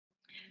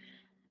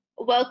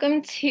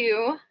Welcome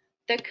to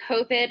the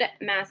COVID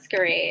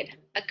Masquerade,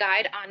 a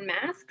guide on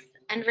masks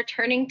and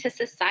returning to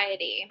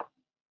society.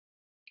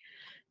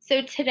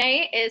 So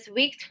today is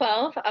week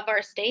 12 of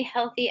our Stay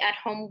Healthy at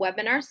Home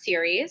webinar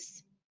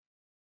series.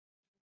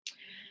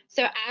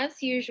 So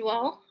as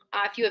usual,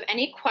 if you have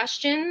any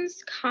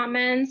questions,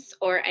 comments,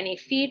 or any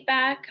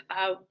feedback,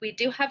 we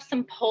do have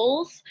some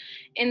polls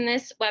in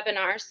this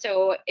webinar.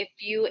 So if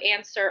you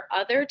answer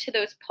other to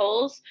those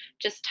polls,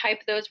 just type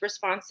those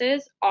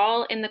responses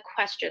all in the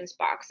questions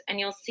box, and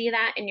you'll see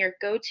that in your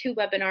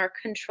GoToWebinar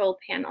control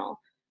panel.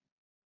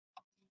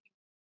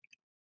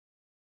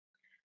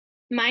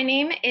 My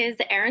name is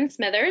Erin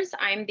Smithers.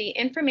 I'm the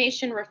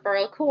Information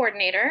Referral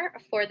Coordinator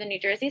for the New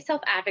Jersey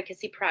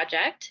Self-Advocacy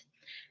Project.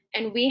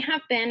 And we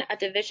have been a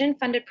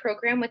division-funded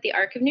program with the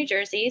ARC of New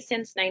Jersey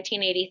since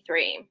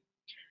 1983.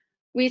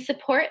 We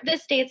support the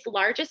state's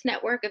largest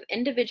network of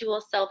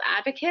individual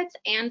self-advocates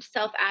and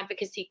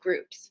self-advocacy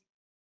groups.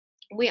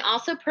 We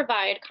also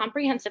provide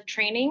comprehensive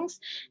trainings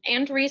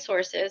and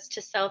resources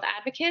to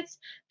self-advocates,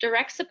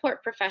 direct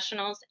support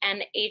professionals,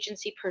 and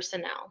agency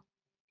personnel.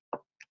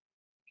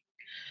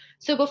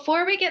 So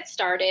before we get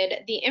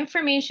started, the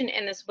information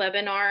in this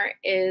webinar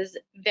is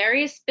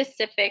very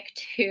specific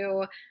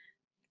to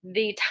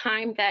the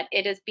time that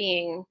it is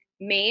being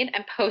made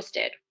and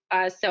posted.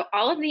 So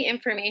all of the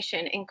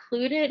information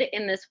included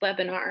in this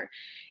webinar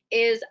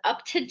is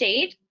up to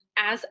date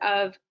as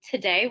of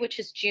today, which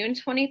is June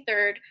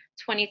 23rd,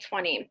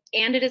 2020.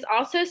 And it is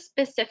also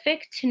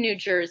specific to New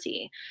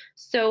Jersey.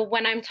 So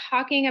when I'm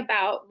talking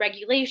about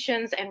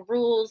regulations and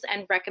rules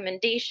and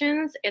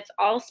recommendations, it's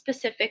all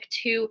specific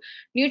to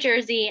New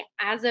Jersey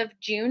as of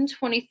June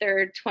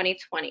 23rd,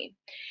 2020.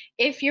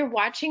 If you're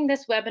watching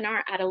this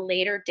webinar at a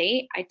later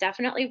date, I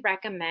definitely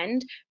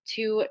recommend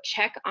to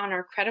check on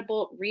our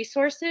credible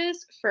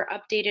resources for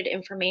updated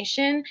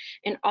information,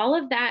 and all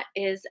of that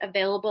is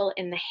available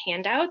in the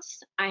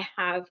handouts. I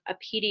have a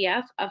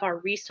PDF of our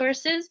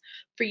resources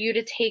for you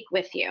to take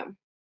with you.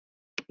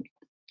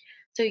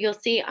 So you'll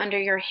see under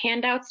your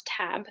handouts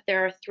tab,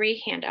 there are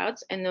 3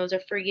 handouts, and those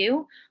are for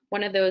you.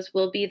 One of those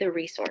will be the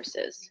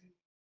resources.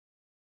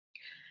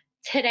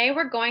 Today,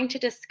 we're going to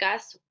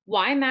discuss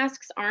why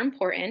masks are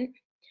important,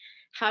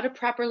 how to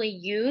properly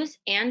use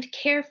and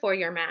care for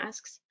your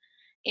masks,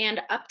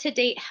 and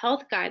up-to-date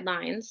health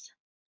guidelines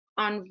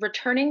on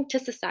returning to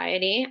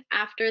society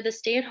after the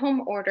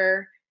stay-at-home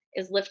order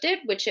is lifted,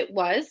 which it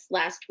was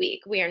last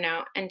week. We are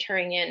now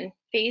entering in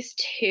phase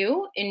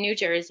 2 in New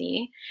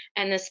Jersey,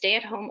 and the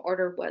stay-at-home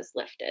order was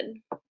lifted.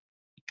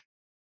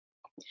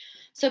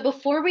 So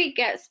before we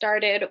get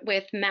started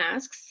with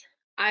masks,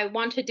 I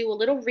want to do a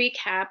little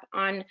recap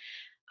on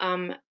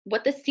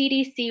what the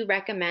CDC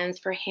recommends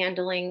for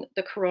handling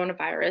the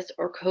coronavirus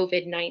or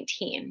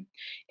COVID-19.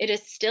 It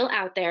is still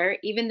out there,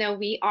 even though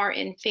we are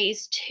in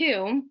phase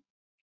 2.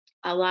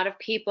 A lot of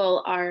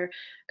people are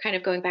kind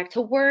of going back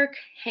to work,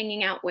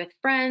 hanging out with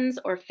friends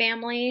or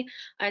family.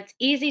 It's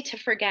easy to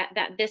forget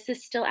that this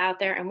is still out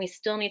there and we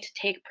still need to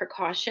take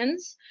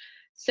precautions.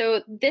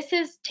 So this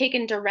is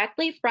taken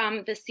directly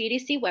from the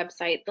CDC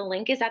website. The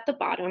link is at the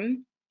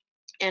bottom,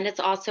 and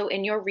it's also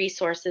in your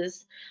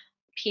resources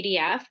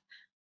PDF.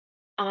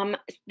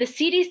 The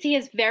CDC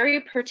is very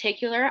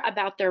particular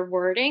about their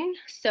wording,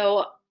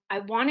 so I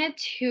wanted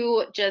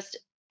to just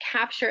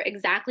capture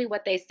exactly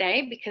what they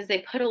say because they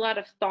put a lot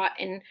of thought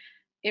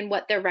in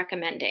what they're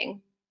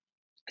recommending.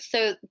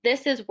 So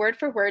this is word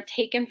for word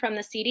taken from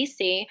the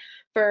CDC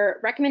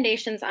for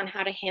recommendations on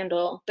how to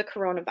handle the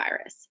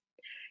coronavirus.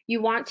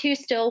 You want to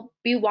still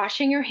be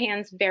washing your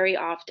hands very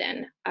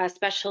often,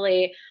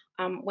 especially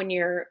when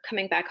you're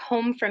coming back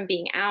home from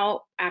being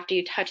out, after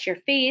you touch your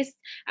face,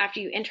 after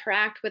you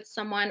interact with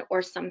someone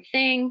or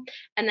something,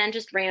 and then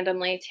just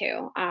randomly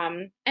too.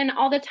 And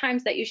all the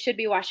times that you should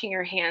be washing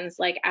your hands,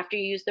 like after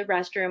you use the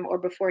restroom or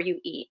before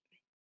you eat.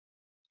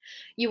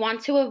 You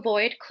want to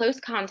avoid close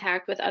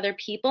contact with other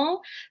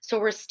people, so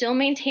we're still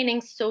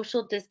maintaining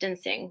social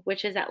distancing,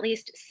 which is at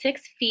least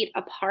 6 feet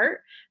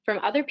apart from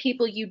other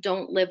people you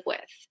don't live with.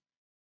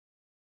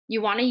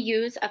 You want to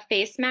use a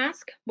face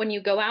mask when you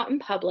go out in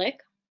public.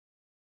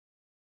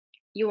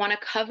 You want to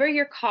cover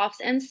your coughs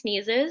and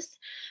sneezes,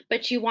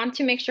 but you want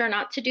to make sure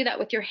not to do that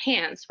with your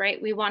hands, right?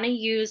 We want to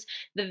use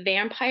the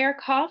vampire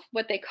cough,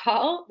 what they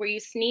call, where you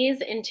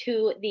sneeze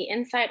into the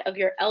inside of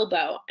your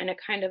elbow, and it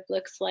kind of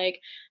looks like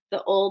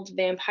the old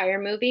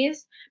vampire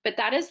movies. But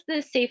that is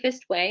the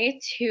safest way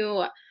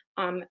to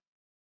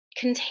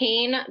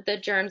contain the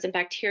germs and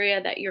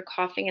bacteria that you're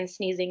coughing and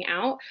sneezing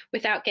out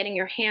without getting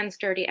your hands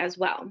dirty as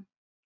well.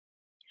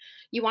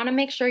 You want to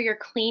make sure you're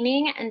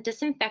cleaning and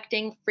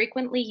disinfecting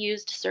frequently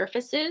used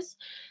surfaces.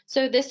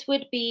 So this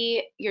would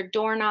be your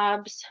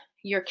doorknobs,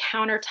 your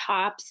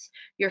countertops,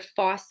 your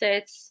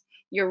faucets,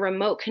 your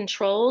remote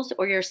controls,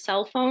 or your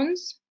cell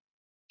phones,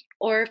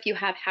 or if you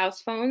have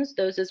house phones,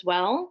 those as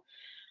well.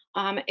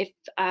 If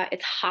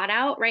it's hot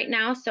out right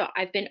now, so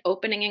I've been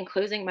opening and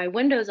closing my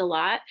windows a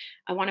lot,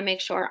 I want to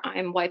make sure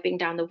I'm wiping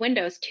down the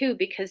windows too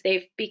because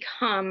they've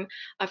become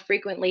a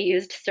frequently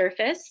used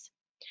surface.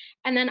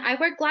 And then I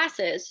wear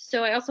glasses,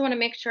 so I also want to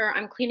make sure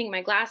I'm cleaning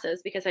my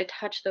glasses because I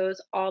touch those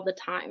all the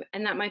time.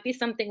 And that might be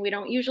something we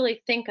don't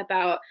usually think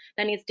about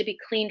that needs to be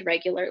cleaned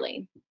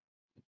regularly.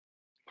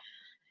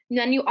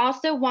 Then you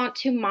also want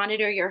to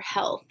monitor your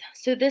health.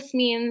 So this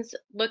means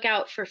look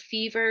out for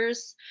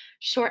fevers,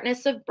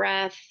 shortness of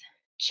breath,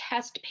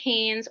 chest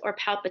pains or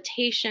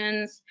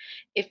palpitations,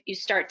 if you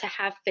start to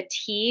have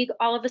fatigue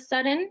all of a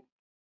sudden.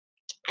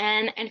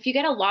 And if you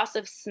get a loss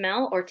of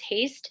smell or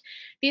taste,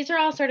 these are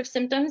all sort of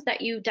symptoms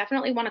that you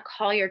definitely want to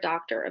call your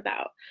doctor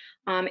about.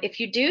 If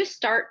you do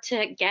start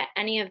to get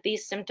any of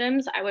these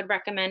symptoms, I would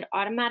recommend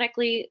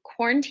automatically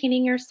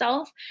quarantining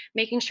yourself,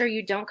 making sure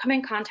you don't come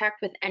in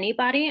contact with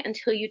anybody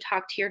until you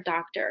talk to your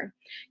doctor.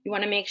 You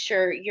want to make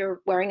sure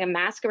you're wearing a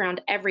mask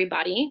around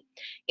everybody,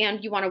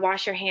 and you want to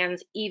wash your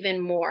hands even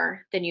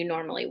more than you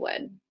normally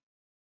would.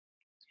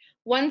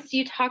 Once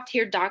you talk to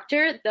your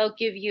doctor, they'll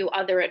give you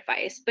other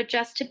advice. But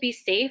just to be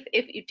safe,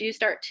 if you do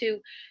start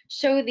to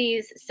show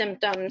these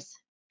symptoms,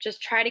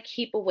 just try to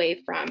keep away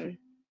from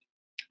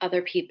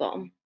other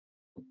people.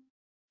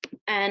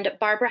 And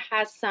Barbara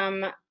has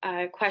some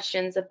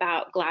questions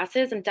about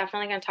glasses. I'm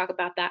definitely going to talk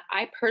about that.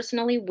 I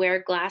personally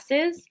wear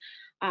glasses,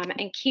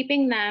 and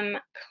keeping them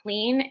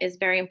clean is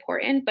very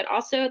important, but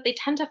also they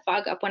tend to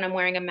fog up when I'm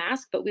wearing a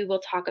mask, but we will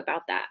talk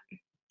about that.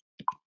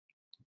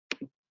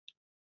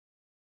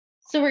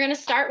 So we're going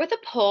to start with a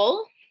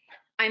poll.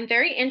 I'm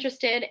very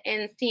interested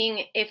in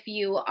seeing if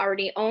you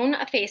already own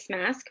a face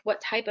mask,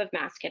 what type of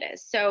mask it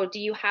is. So do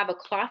you have a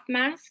cloth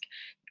mask,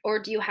 or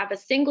do you have a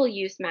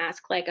single-use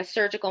mask like a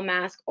surgical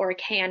mask or a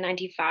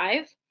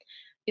KN95?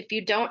 If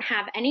you don't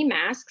have any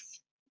masks,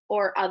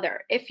 or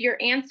other. If your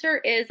answer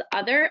is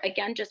other,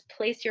 again, just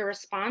place your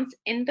response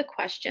in the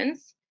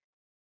questions.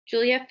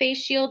 Julia, face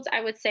shields,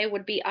 I would say,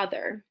 would be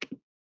other.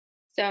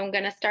 So I'm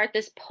going to start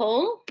this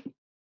poll.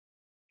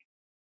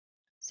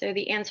 So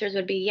the answers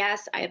would be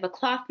yes, I have a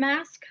cloth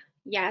mask.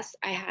 Yes,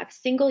 I have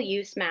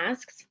single-use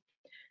masks.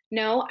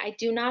 No, I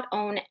do not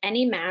own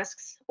any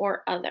masks,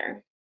 or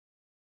other.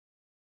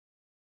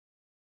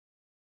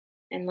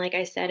 And like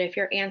I said, if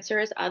your answer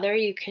is other,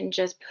 you can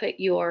just put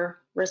your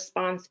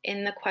response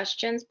in the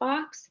questions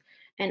box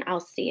and I'll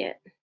see it.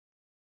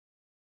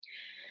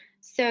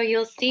 So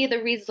you'll see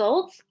the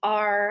results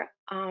are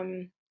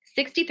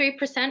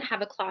 63%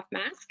 have a cloth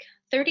mask,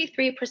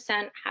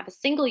 33% have a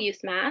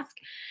single-use mask,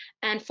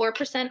 and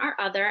 4% are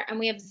other, and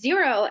we have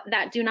 0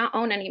 that do not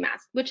own any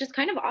masks, which is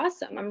kind of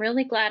awesome. I'm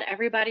really glad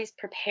everybody's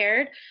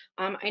prepared.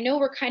 I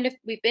know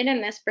we've been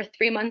in this for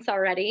 3 months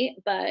already,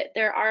 but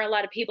there are a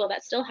lot of people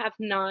that still have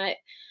not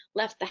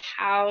left the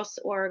house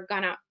or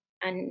gone out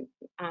and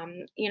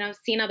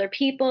seen other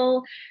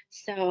people.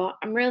 So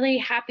I'm really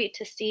happy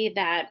to see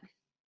that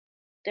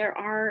there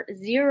are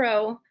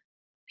 0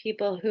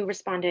 people who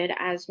responded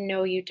as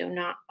no, you do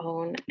not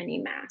own any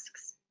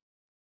masks.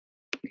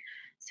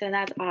 So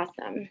that's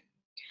awesome.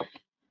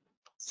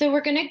 So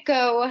we're going to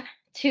go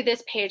to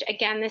this page.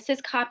 Again, this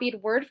is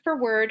copied word for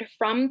word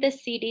from the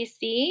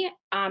CDC.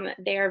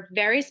 They're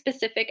very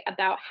specific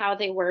about how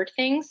they word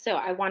things. So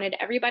I wanted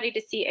everybody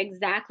to see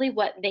exactly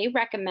what they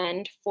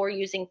recommend for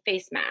using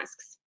face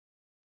masks.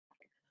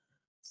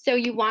 So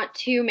you want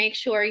to make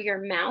sure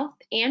your mouth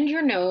and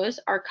your nose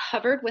are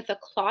covered with a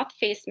cloth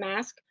face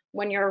mask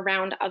when you're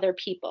around other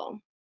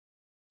people.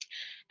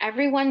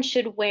 Everyone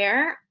should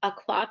wear a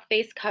cloth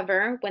face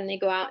cover when they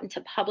go out into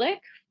public,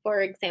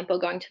 for example,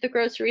 going to the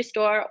grocery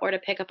store or to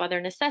pick up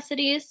other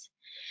necessities.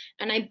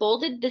 And I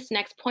bolded this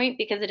next point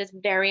because it is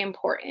very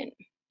important.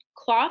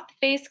 Cloth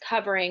face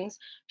coverings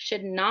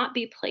should not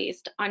be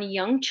placed on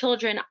young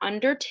children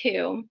under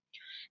 2,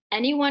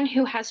 anyone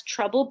who has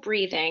trouble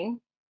breathing,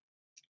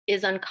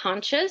 is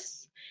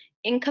unconscious,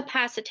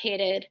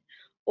 incapacitated,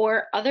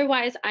 or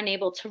otherwise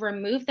unable to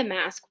remove the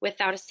mask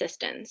without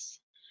assistance.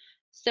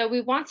 So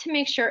we want to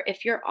make sure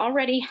if you're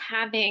already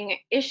having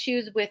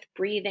issues with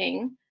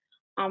breathing,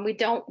 we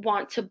don't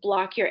want to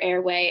block your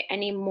airway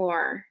any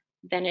more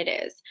than it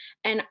is.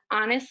 And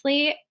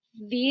honestly,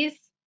 these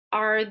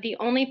are the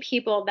only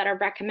people that are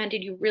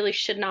recommended you really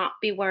should not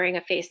be wearing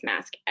a face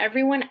mask.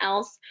 Everyone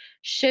else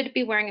should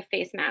be wearing a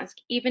face mask,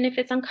 even if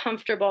it's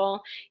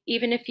uncomfortable,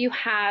 even if you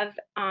have,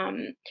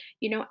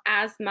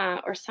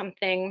 asthma or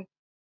something.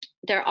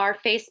 There are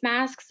face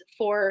masks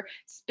for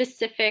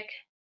specific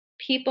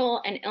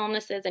people and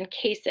illnesses and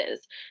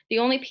cases. The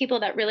only people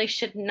that really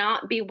should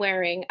not be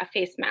wearing a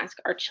face mask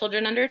are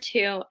children under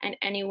 2 and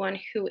anyone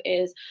who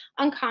is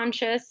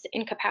unconscious,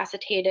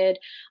 incapacitated,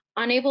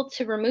 unable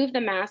to remove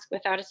the mask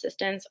without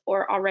assistance,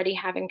 or already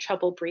having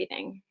trouble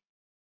breathing.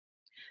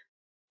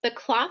 The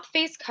cloth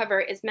face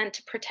cover is meant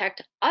to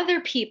protect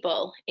other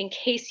people in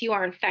case you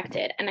are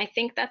infected. And I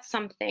think that's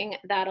something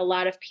that a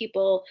lot of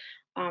people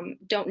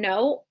don't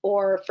know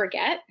or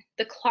forget.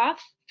 The cloth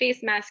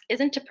face mask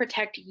isn't to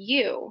protect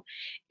you,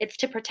 it's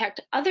to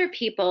protect other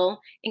people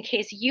in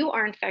case you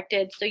are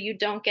infected so you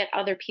don't get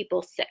other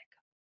people sick.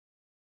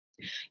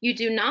 You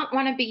do not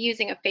want to be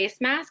using a face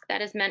mask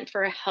that is meant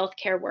for a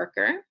healthcare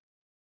worker.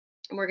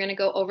 We're going to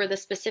go over the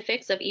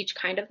specifics of each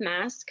kind of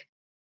mask.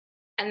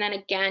 And then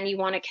again, you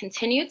want to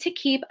continue to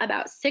keep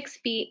about 6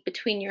 feet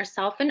between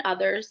yourself and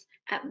others,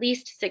 at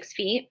least 6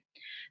 feet.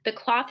 The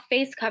cloth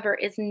face cover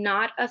is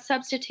not a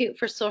substitute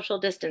for social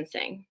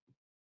distancing.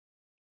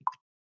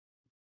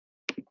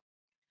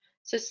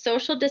 So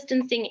social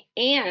distancing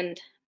and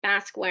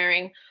mask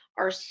wearing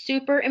are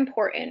super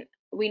important.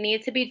 We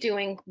need to be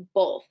doing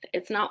both.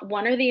 It's not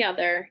one or the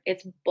other,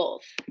 it's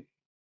both.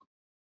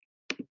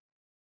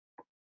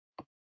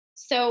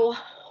 So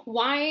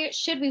why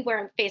should we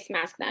wear a face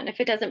mask then if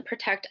it doesn't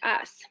protect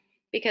us?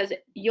 Because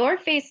your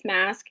face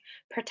mask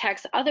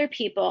protects other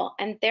people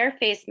and their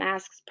face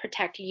masks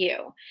protect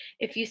you.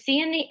 If you see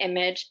in the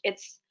image,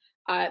 it's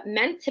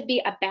meant to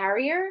be a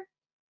barrier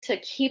to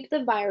keep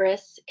the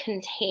virus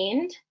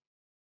contained.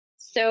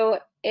 So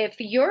if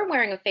you're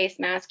wearing a face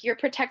mask, you're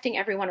protecting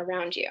everyone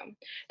around you.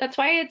 That's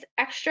why it's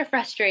extra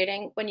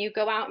frustrating when you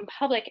go out in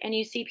public and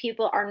you see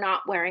people are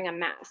not wearing a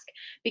mask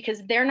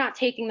because they're not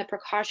taking the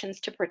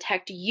precautions to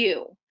protect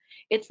you.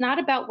 It's not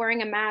about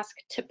wearing a mask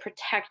to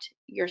protect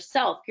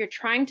yourself. You're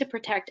trying to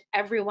protect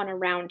everyone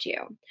around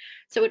you.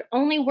 So it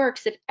only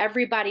works if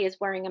everybody is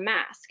wearing a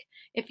mask.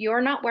 If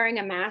you're not wearing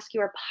a mask,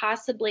 you are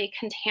possibly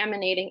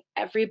contaminating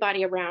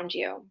everybody around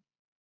you.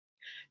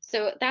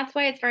 So that's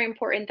why it's very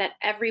important that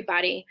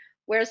everybody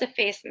wears a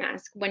face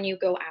mask when you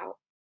go out.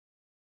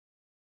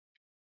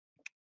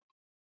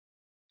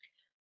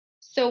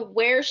 So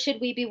where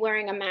should we be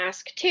wearing a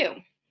mask to?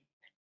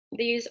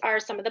 These are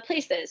some of the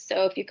places.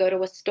 So if you go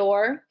to a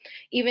store,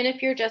 even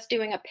if you're just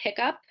doing a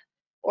pickup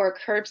or a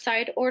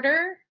curbside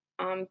order,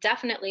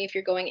 definitely if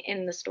you're going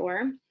in the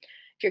store.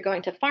 If you're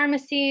going to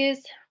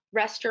pharmacies,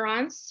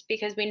 restaurants,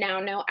 because we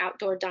now know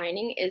outdoor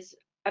dining is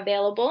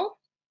available.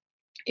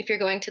 If you're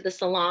going to the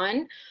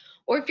salon,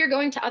 or if you're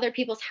going to other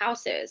people's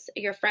houses,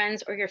 your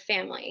friends or your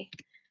family.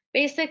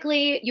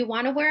 Basically, you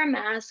want to wear a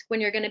mask when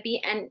you're going to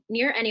be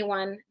near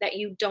anyone that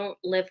you don't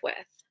live with.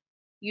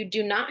 You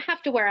do not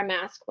have to wear a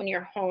mask when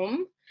you're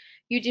home.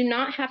 You do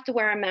not have to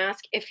wear a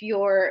mask if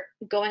you're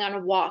going on a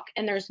walk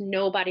and there's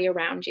nobody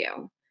around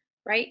you,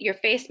 right? Your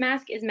face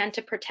mask is meant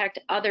to protect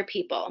other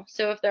people.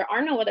 So if there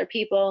are no other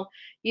people,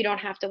 you don't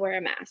have to wear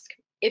a mask.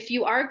 If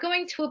you are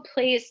going to a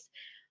place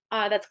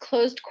that's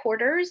closed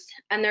quarters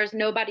and there's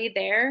nobody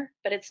there,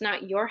 but it's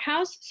not your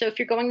house. So if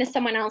you're going to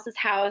someone else's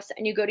house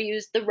and you go to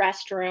use the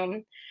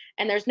restroom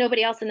and there's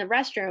nobody else in the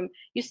restroom,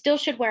 you still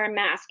should wear a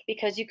mask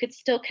because you could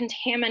still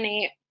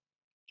contaminate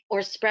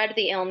or spread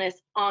the illness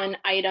on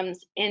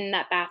items in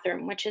that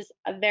bathroom, which is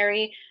a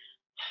very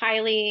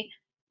highly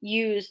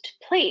used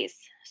place.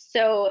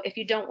 So if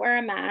you don't wear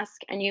a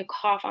mask and you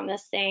cough on the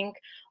sink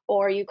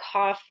or you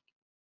cough,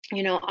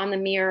 on the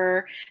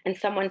mirror and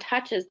someone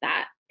touches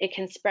that, it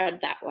can spread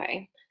that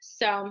way.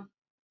 So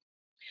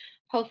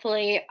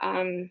hopefully,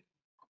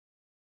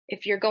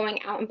 if you're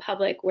going out in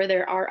public where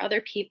there are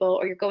other people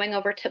or you're going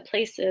over to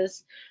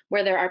places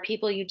where there are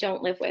people you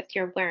don't live with,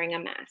 you're wearing a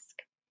mask.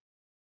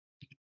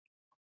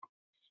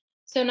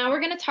 So now we're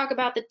going to talk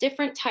about the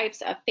different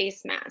types of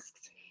face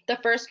masks. The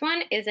first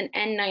one is an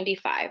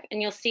N95,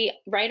 and you'll see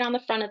right on the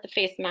front of the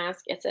face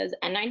mask, it says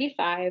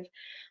N95.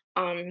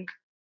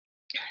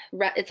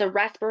 It's a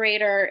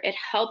respirator. It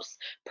helps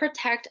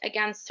protect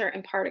against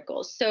certain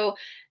particles. So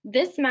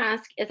this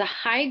mask is a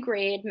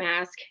high-grade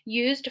mask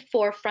used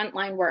for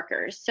frontline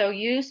workers. So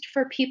used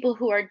for people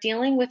who are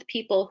dealing with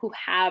people who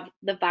have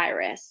the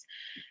virus.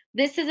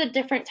 This is a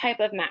different type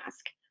of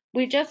mask.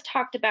 We just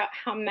talked about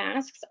how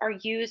masks are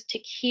used to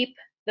keep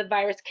the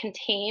virus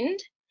contained.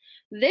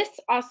 This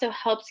also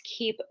helps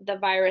keep the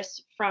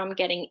virus from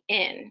getting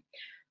in.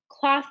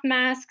 Cloth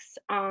masks,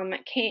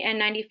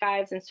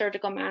 KN95s, and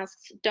surgical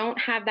masks don't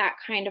have that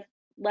kind of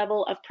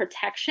level of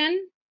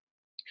protection.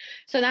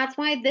 So that's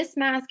why this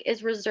mask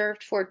is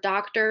reserved for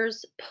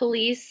doctors,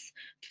 police,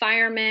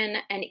 firemen,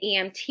 and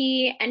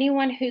EMT,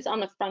 anyone who's on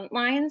the front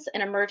lines,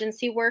 an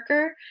emergency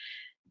worker.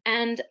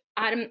 And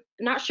I'm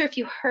not sure if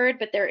you heard,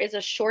 but there is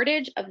a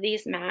shortage of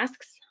these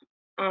masks.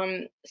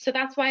 So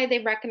that's why they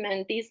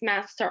recommend these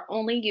masks are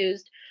only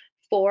used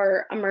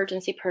for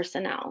emergency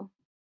personnel.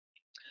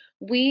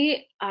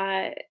 We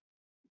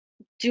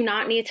do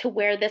not need to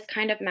wear this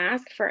kind of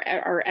mask for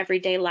our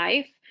everyday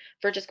life,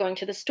 for just going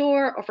to the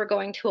store or for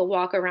going to a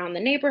walk around the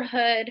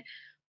neighborhood.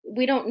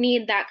 We don't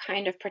need that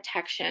kind of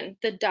protection.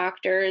 The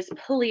doctors,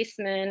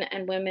 policemen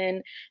and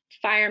women,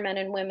 firemen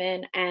and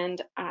women,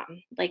 and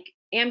like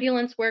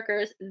ambulance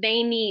workers,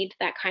 they need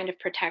that kind of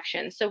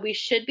protection. So we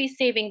should be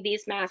saving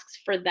these masks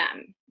for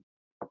them.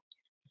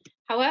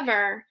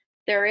 However,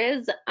 there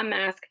is a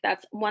mask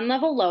that's one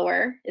level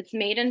lower. It's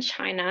made in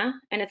China,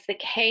 and it's the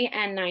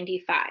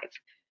KN95.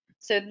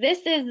 So this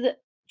is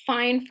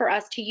fine for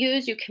us to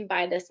use. You can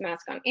buy this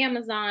mask on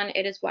Amazon.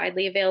 It is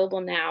widely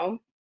available now.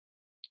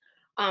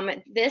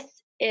 This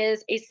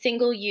is a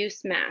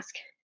single-use mask,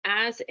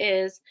 as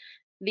is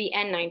the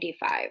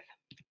N95.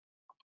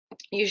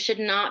 You should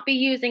not be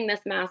using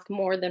this mask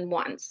more than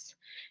once.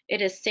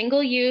 It is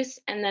single use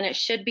and then it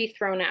should be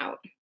thrown out.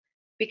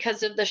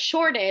 Because of the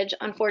shortage,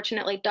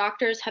 unfortunately,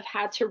 doctors have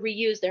had to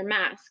reuse their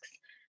masks,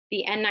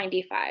 the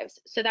N95s.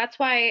 So that's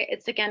why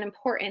it's again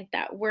important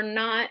that we're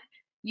not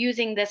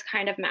using this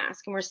kind of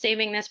mask, and we're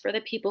saving this for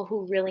the people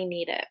who really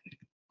need it.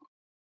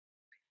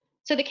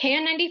 So the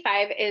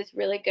KN95 is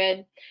really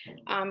good.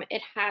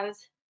 It has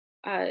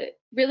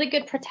really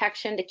good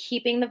protection to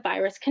keeping the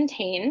virus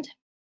contained.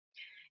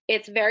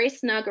 It's very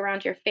snug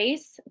around your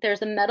face.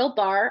 There's a metal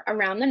bar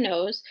around the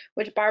nose,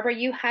 which Barbara,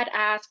 you had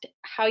asked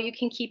how you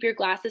can keep your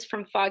glasses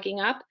from fogging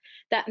up.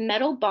 That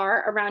metal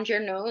bar around your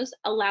nose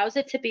allows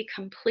it to be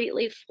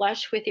completely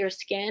flush with your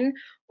skin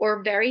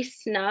or very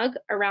snug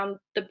around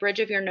the bridge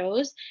of your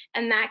nose,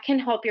 and that can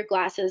help your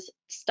glasses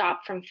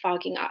stop from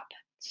fogging up.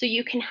 So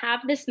you can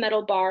have this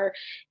metal bar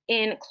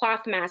in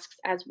cloth masks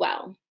as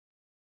well.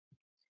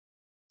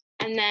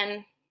 And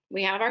then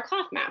we have our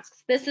cloth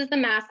masks. This is the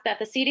mask that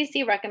the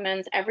CDC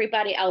recommends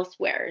everybody else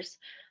wears.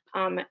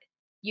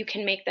 You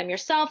can make them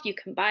yourself, you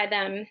can buy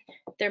them.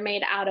 They're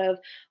made out of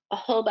a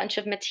whole bunch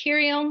of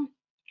material.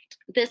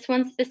 This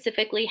one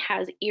specifically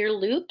has ear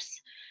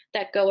loops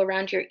that go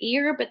around your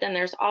ear, but then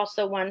there's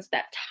also ones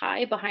that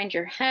tie behind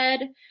your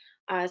head.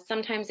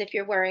 Sometimes if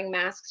you're wearing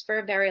masks for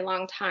a very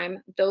long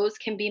time, those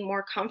can be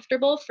more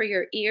comfortable for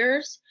your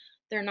ears.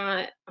 They're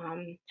not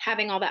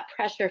having all that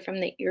pressure from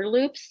the ear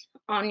loops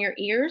on your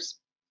ears.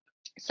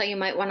 So you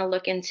might want to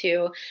look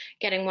into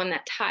getting one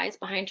that ties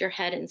behind your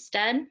head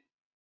instead.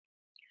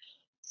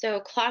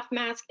 So cloth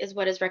mask is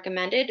what is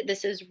recommended.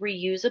 This is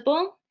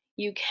reusable.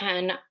 You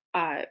can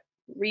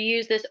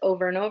reuse this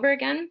over and over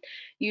again.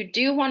 You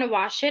do want to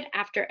wash it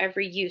after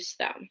every use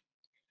though.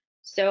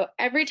 So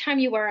every time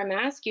you wear a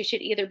mask, you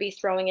should either be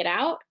throwing it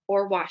out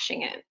or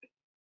washing it.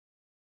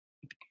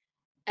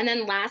 And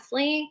then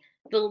lastly,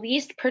 the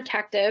least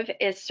protective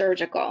is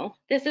surgical.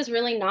 This is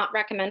really not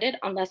recommended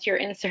unless you're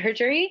in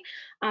surgery.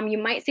 You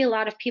might see a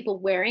lot of people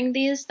wearing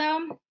these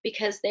though,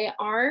 because they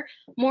are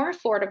more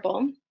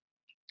affordable.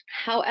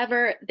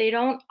 However, they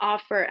don't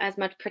offer as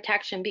much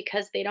protection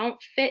because they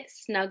don't fit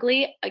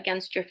snugly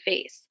against your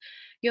face.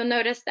 You'll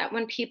notice that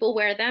when people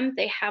wear them,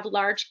 they have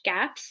large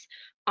gaps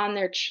on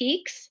their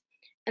cheeks.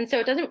 And so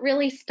it doesn't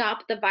really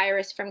stop the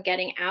virus from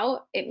getting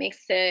out. It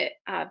makes it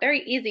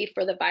very easy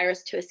for the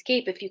virus to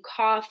escape if you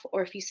cough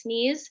or if you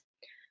sneeze.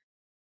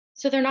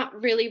 So they're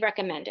not really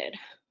recommended.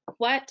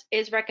 What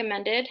is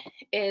recommended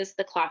is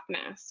the cloth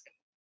mask.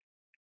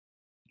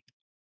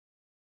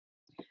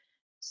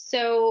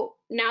 So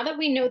now that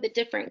we know the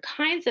different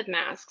kinds of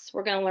masks,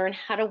 we're going to learn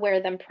how to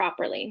wear them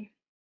properly.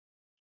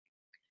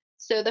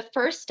 So the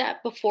first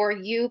step before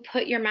you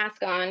put your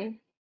mask on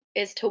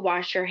is to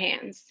wash your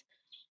hands.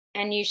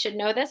 And you should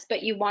know this,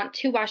 but you want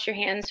to wash your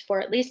hands for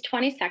at least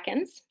 20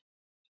 seconds.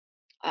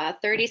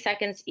 30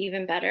 seconds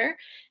even better.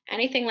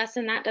 Anything less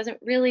than that doesn't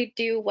really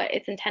do what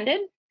it's intended.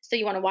 So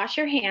you want to wash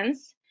your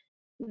hands.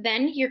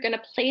 Then you're going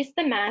to place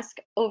the mask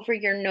over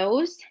your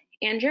nose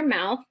and your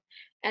mouth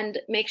and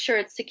make sure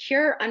it's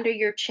secure under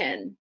your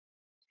chin.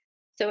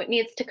 So it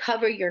needs to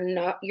cover your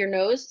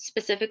nose,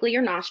 specifically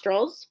your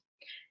nostrils.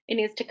 It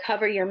needs to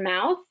cover your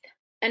mouth,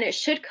 and it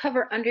should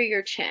cover under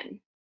your chin.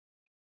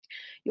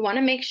 You want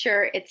to make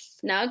sure it's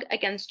snug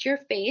against your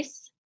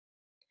face,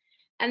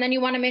 and then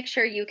you want to make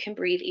sure you can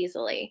breathe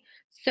easily.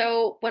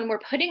 So when we're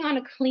putting on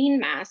a clean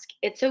mask,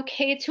 it's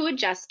okay to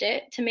adjust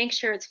it to make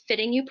sure it's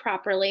fitting you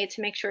properly,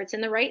 to make sure it's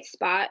in the right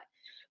spot.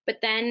 But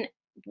then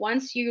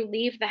once you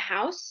leave the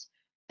house,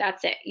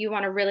 that's it. You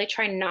want to really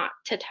try not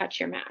to touch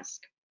your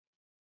mask.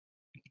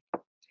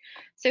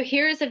 So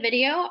here's a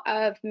video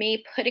of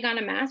me putting on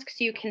a mask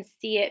so you can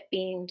see it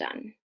being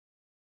done.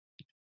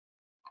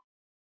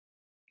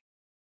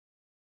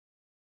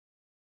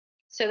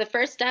 So the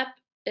first step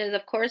is,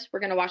 of course, we're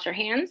going to wash our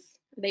hands.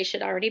 They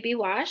should already be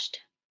washed.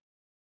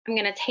 I'm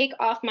going to take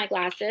off my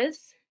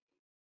glasses.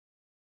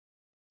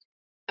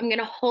 I'm going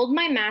to hold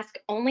my mask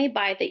only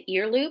by the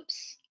ear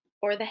loops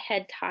or the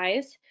head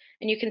ties.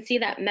 And you can see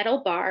that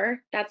metal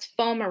bar, that's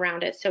foam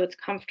around it, so it's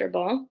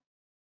comfortable.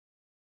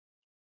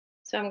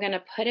 So I'm going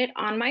to put it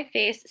on my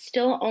face,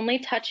 still only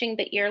touching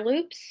the ear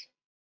loops.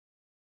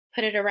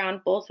 Put it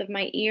around both of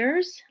my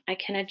ears. I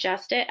can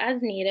adjust it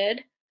as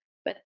needed,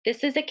 but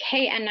this is a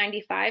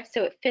KN95,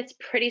 so it fits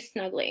pretty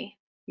snugly.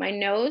 My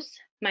nose,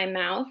 my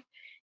mouth,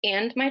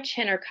 and my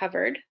chin are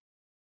covered.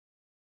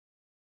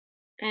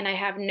 And I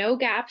have no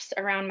gaps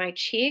around my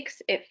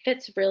cheeks. It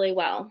fits really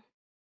well.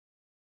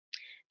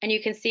 And you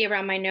can see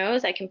around my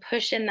nose, I can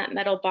push in that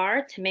metal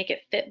bar to make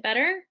it fit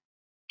better.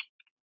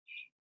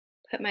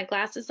 Put my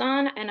glasses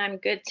on and I'm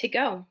good to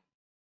go.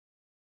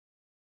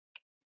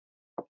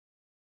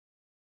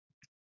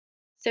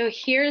 So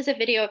here's a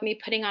video of me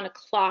putting on a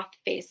cloth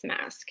face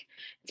mask.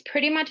 It's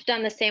pretty much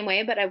done the same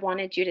way, but I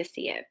wanted you to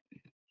see it.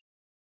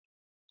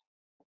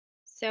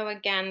 So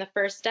again, the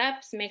first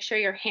steps, make sure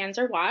your hands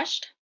are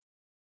washed.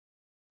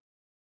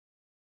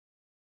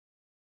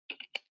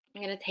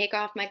 I'm going to take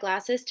off my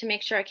glasses to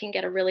make sure I can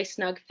get a really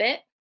snug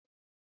fit.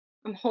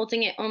 I'm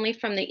holding it only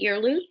from the ear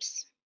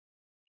loops.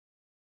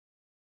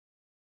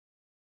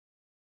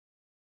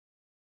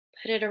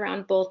 Put it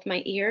around both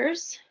my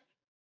ears.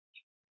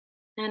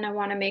 And I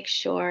want to make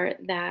sure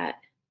that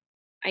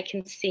I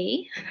can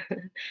see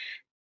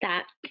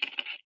that.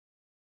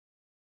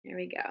 There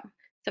we go.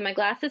 So my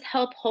glasses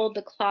help hold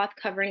the cloth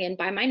covering in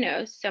by my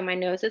nose. So my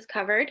nose is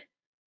covered,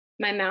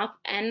 my mouth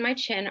and my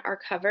chin are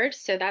covered,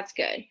 so that's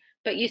good.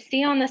 But you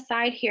see on the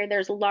side here,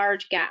 there's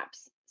large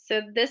gaps.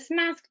 So this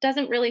mask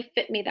doesn't really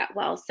fit me that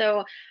well,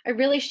 so I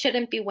really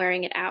shouldn't be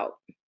wearing it out.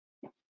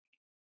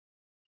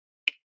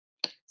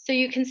 So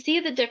you can see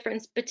the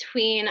difference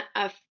between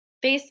a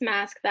face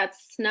mask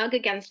that's snug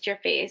against your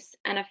face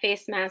and a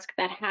face mask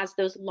that has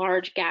those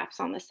large gaps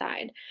on the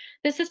side.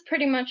 This is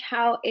pretty much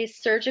how a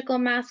surgical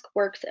mask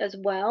works as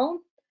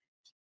well.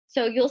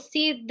 So you'll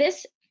see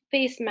this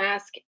face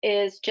mask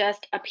is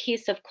just a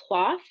piece of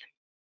cloth.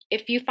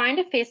 If you find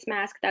a face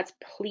mask that's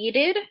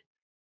pleated,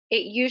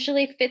 it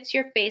usually fits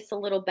your face a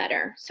little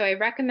better. So I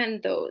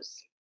recommend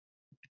those.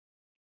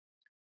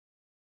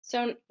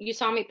 So you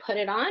saw me put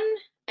it on,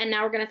 and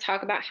now we're going to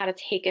talk about how to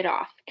take it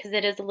off because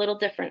it is a little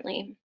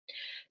differently.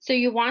 So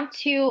you want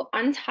to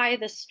untie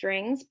the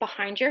strings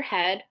behind your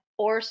head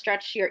or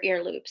stretch your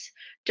ear loops.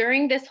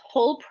 During this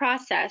whole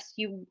process,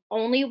 you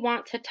only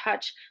want to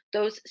touch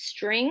those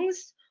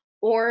strings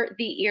or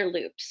the ear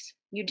loops.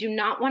 You do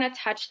not want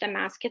to touch the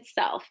mask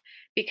itself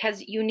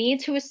because you need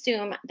to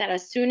assume that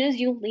as soon as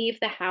you leave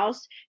the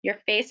house, your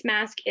face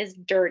mask is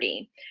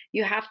dirty.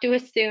 You have to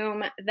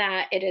assume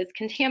that it is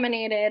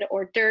contaminated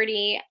or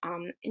dirty,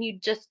 and you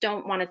just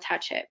don't want to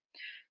touch it.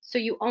 So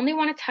you only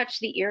want to touch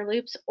the ear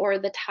loops or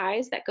the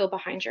ties that go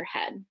behind your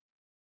head.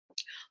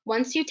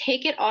 Once you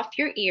take it off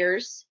your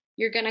ears,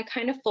 you're going to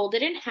kind of fold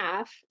it in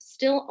half,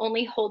 still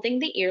only holding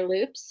the ear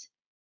loops.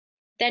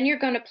 Then you're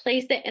going to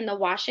place it in the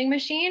washing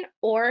machine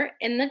or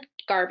in the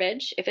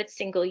garbage if it's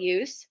single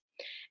use.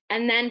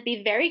 And then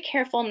be very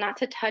careful not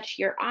to touch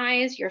your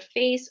eyes, your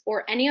face,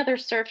 or any other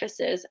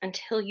surfaces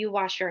until you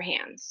wash your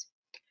hands.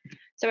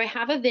 So I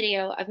have a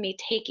video of me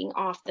taking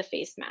off the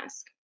face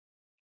mask.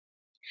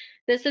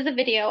 This is a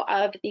video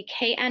of the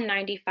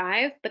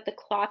KN95, but the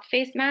cloth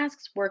face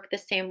masks work the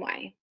same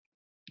way.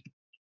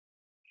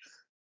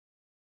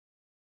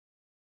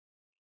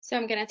 So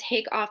I'm going to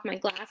take off my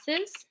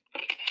glasses,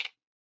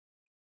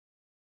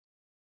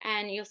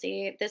 and you'll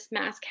see this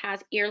mask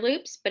has ear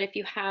loops, but if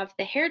you have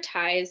the hair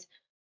ties,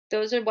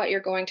 those are what you're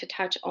going to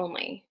touch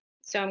only.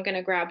 So I'm going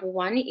to grab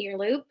one ear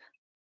loop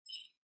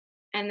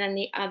and then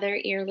the other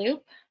ear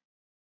loop.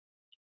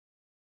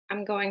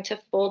 I'm going to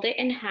fold it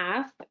in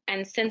half,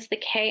 and since the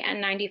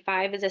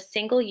KN95 is a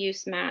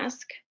single-use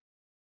mask,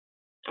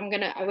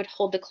 I would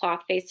hold the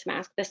cloth face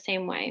mask the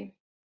same way.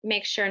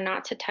 Make sure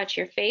not to touch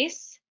your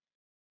face.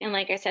 And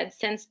like I said,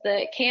 since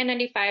the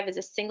KN95 is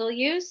a single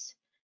use,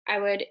 I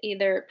would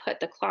either put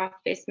the cloth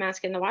face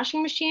mask in the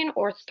washing machine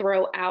or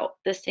throw out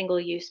the single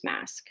use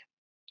mask.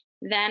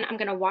 Then I'm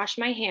gonna wash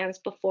my hands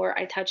before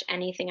I touch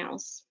anything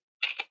else.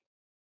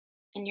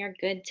 And you're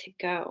good to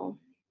go.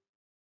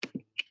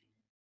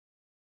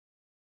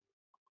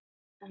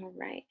 All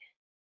right.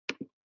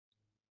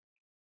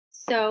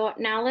 So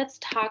now let's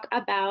talk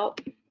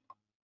about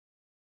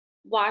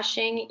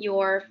washing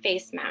your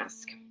face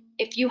mask.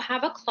 If you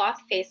have a cloth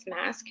face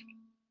mask,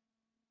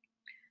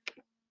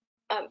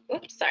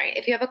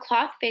 if you have a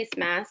cloth face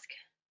mask,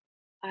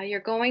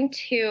 you're going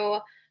to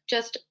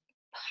just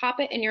pop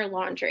it in your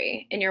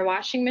laundry, in your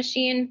washing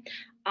machine.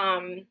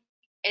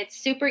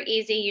 It's super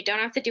easy. You don't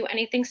have to do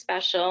anything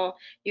special.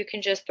 You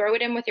can just throw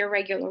it in with your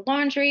regular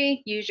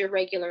laundry, use your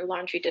regular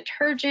laundry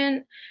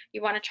detergent.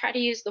 You want to try to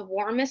use the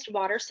warmest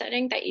water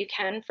setting that you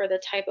can for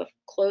the type of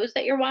clothes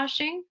that you're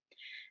washing.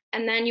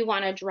 And then you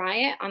want to dry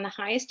it on the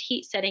highest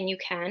heat setting you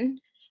can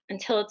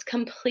until it's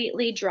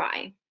completely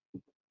dry.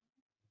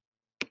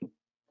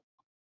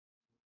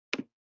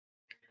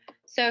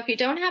 So if you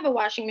don't have a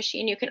washing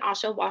machine, you can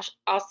also wash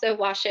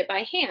it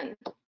by hand.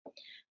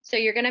 So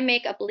you're going to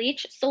make a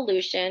bleach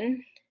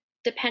solution.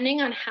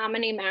 Depending on how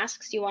many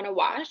masks you want to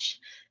wash,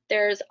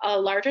 there's a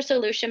larger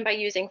solution by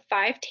using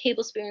 5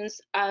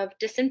 tablespoons of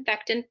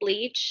disinfectant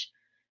bleach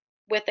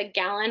with a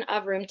gallon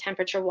of room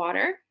temperature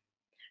water.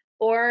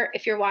 Or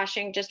if you're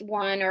washing just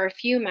one or a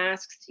few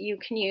masks, you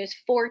can use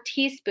 4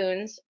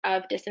 teaspoons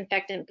of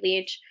disinfectant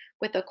bleach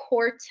with a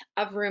quart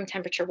of room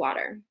temperature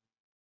water.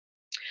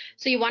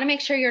 So you want to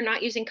make sure you're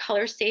not using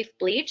color safe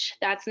bleach.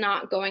 That's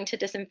not going to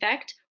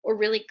disinfect or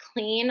really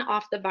clean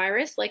off the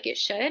virus like it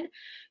should.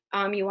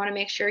 You want to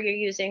make sure you're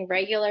using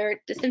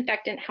regular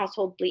disinfectant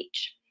household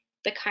bleach,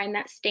 the kind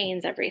that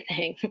stains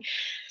everything.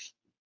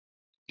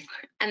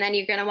 And then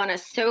you're going to want to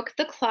soak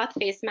the cloth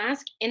face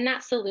mask in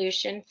that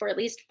solution for at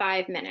least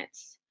 5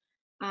 minutes.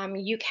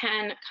 You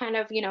can kind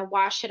of,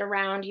 wash it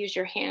around, use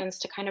your hands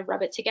to kind of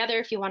rub it together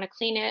if you want to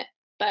clean it,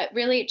 but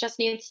really it just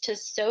needs to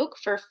soak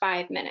for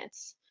 5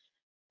 minutes.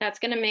 That's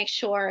going to make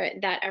sure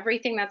that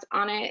everything that's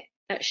on it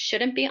that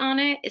shouldn't be on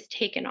it is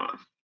taken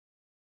off.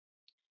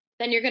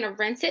 Then you're going to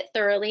rinse it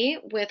thoroughly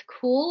with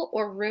cool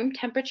or room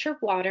temperature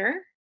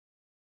water.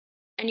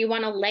 and you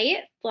want to lay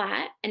it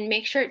flat and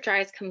make sure it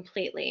dries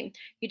completely.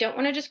 You don't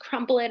want to just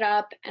crumple it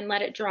up and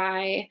let it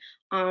dry.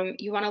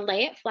 You want to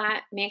lay it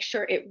flat, make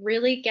sure it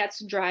really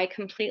gets dry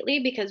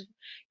completely, because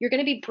you're going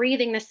to be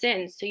breathing this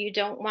in. So you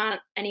don't want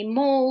any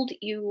mold.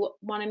 You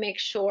want to make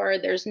sure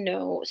there's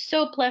no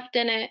soap left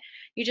in it.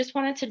 You just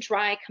want it to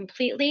dry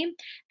completely.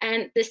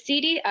 And the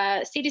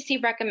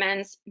CDC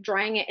recommends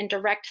drying it in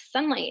direct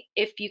sunlight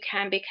if you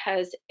can,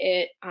 because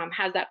it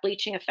has that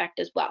bleaching effect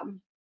as well.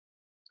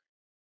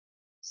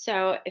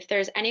 So if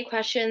there's any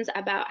questions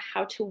about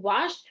how to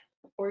wash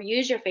or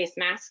use your face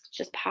masks,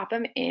 just pop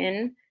them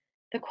in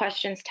the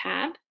questions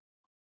tab.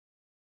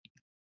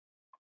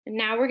 And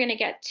now we're going to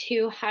get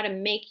to how to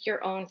make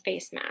your own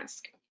face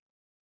mask.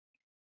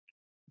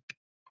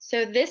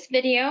 So this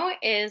video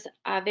is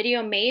a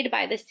video made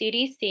by the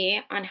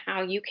CDC on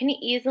how you can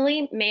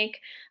easily make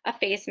a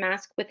face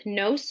mask with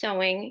no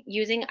sewing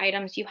using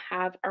items you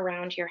have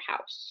around your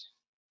house.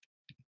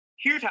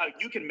 Here's how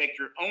you can make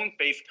your own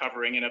face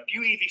covering in a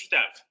few easy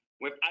steps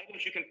with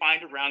items you can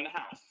find around the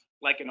house,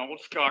 like an old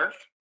scarf,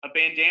 a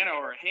bandana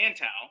or a hand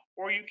towel,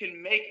 or you can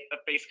make a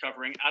face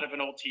covering out of an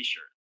old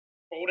t-shirt.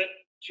 Fold it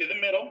to the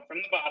middle from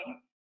the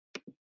bottom,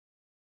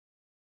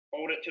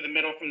 fold it to the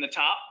middle from the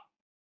top,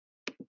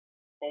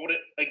 fold it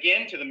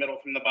again to the middle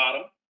from the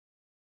bottom,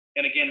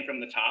 and again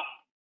from the top,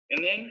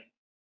 and then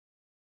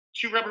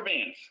 2 rubber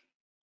bands,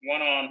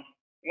 one on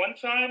one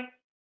side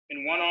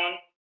and one on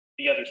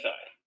the other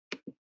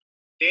side.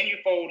 Then you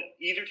fold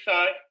either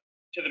side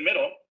to the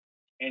middle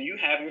and you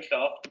have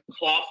yourself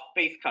cloth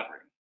face covering.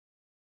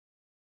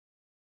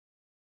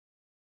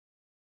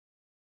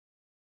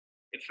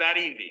 It's that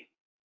easy.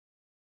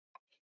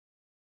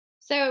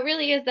 So it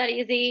really is that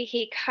easy.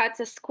 He cuts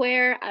a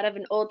square out of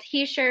an old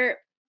t-shirt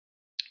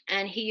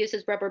and he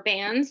uses rubber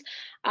bands.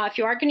 If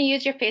you are going to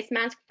use your face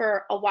mask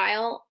for a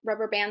while,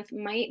 rubber bands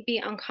might be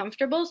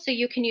uncomfortable, so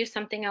you can use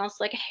something else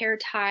like a hair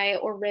tie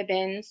or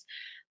ribbons,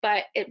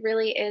 but it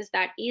really is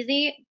that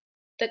easy.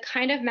 The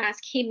kind of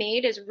mask he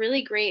made is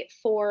really great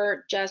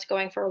for just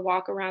going for a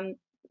walk around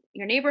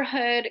your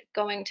neighborhood,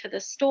 going to the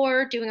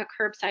store, doing a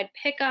curbside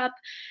pickup,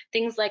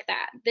 things like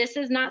that. This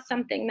is not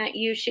something that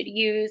you should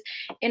use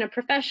in a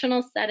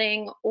professional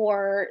setting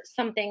or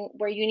something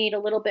where you need a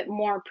little bit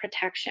more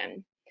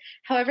protection.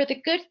 However, the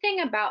good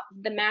thing about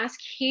the mask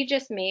he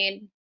just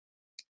made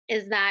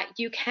is that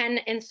you can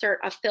insert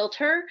a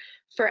filter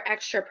for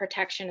extra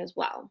protection as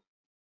well.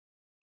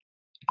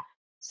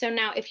 So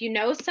now if you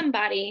know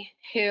somebody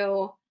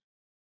who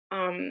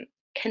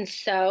can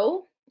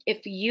sew,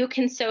 if you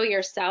can sew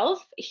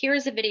yourself,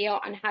 here's a video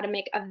on how to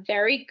make a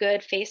very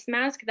good face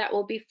mask that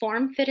will be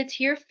form fitted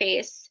to your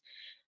face.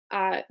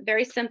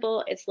 Very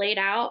simple, it's laid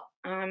out,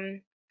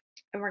 and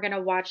we're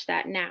gonna watch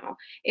that now.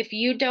 If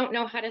you don't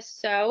know how to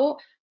sew,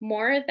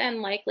 more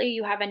than likely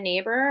you have a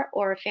neighbor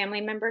or a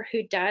family member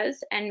who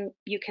does, and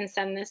you can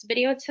send this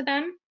video to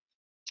them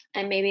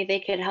and maybe they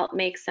could help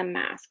make some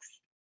masks.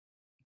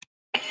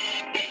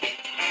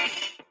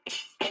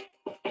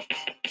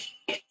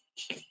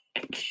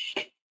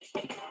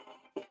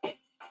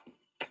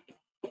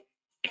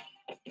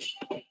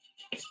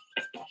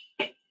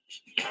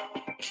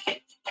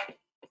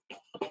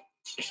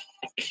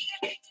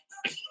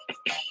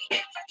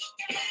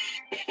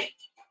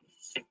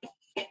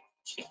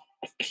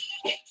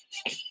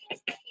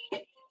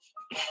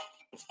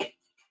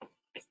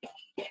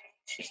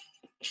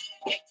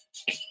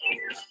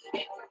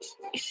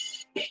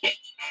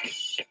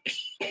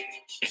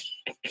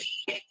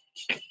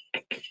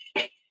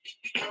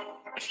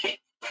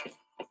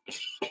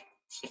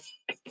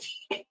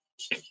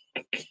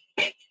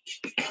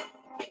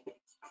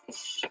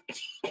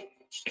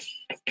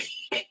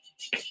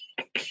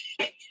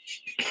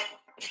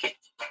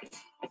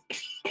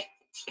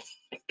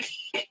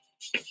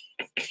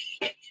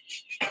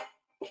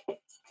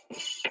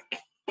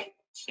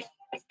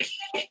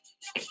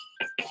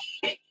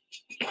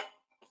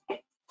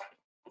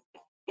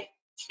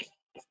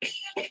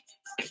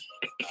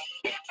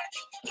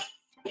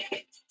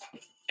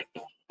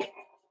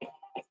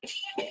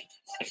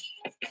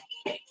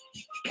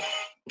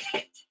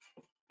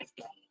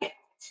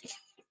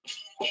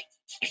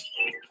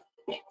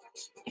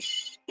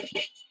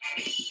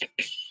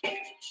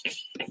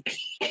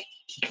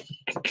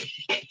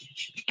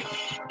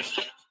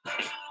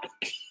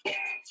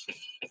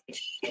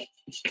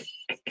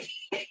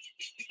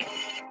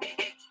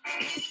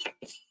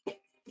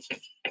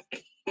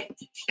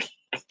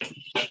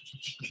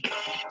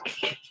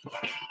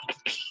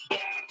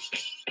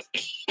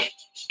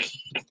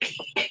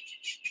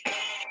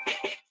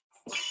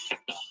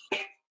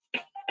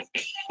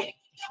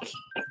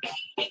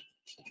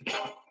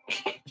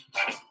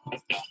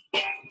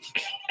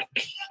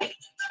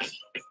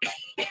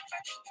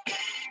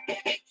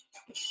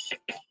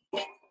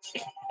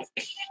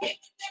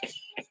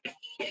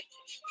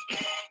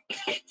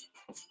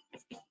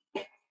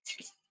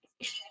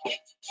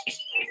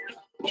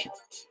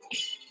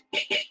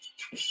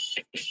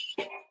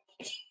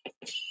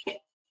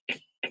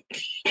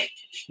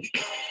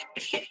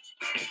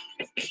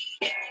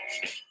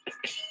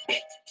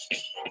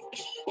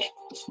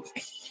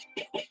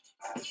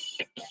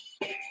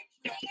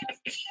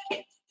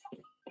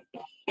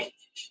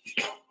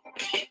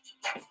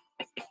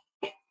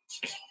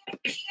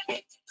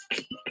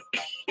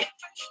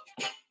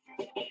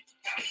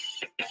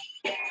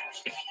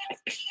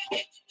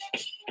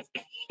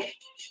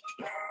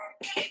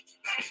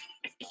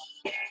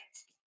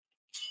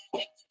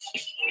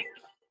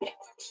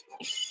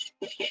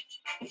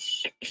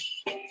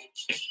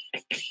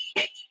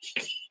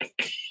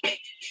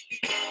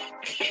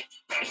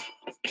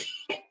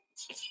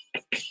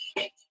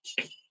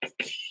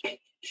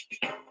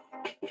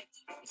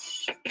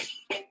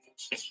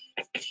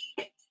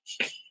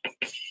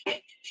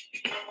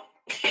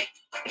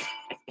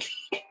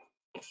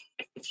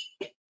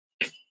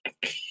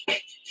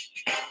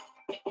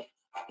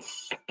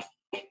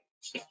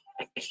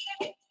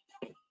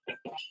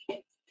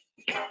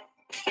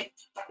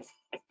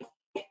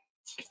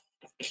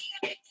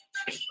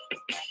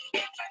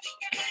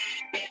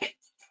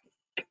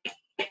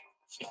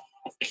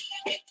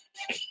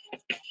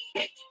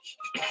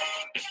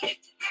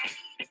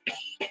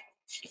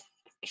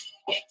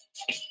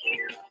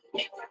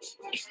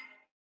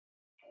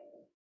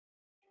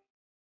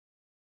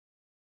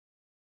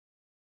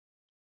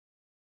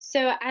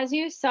 So as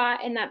you saw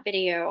in that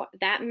video,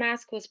 that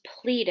mask was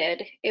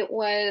pleated. It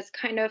was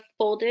kind of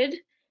folded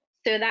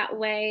so that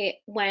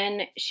way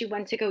when she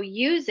went to go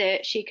use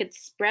it, she could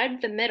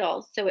spread the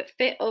middle so it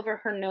fit over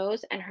her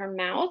nose and her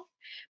mouth,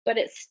 but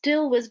it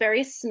still was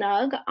very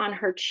snug on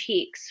her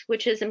cheeks,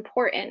 which is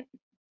important.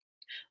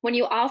 When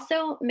you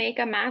also make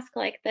a mask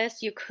like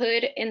this, you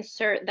could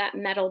insert that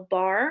metal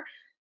bar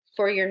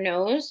for your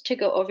nose to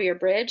go over your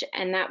bridge,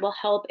 and that will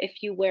help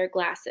if you wear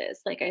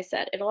glasses. Like I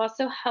said, it'll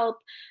also help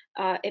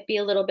it be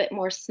a little bit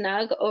more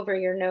snug over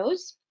your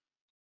nose.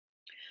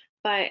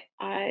 But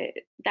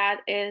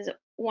that is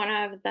one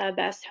of the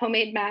best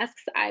homemade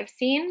masks I've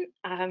seen.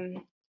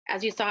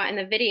 As you saw in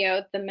the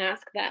video, the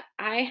mask that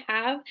I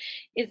have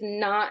is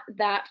not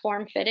that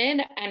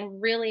form-fitted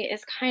and really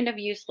is kind of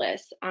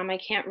useless. I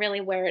can't really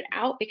wear it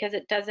out because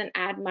it doesn't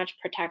add much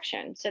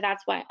protection. So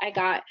that's why I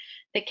got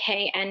the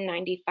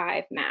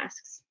KN95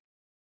 masks.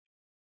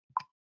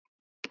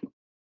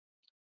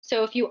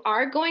 So if you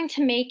are going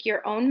to make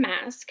your own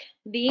mask,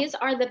 these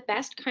are the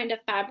best kind of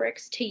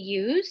fabrics to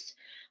use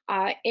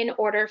in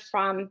order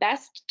from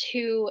best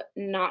to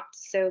not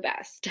so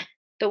best.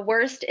 The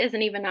worst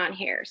isn't even on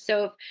here.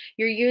 So if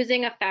you're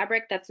using a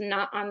fabric that's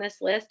not on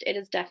this list, it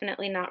is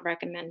definitely not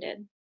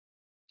recommended.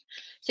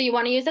 So you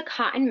want to use a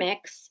cotton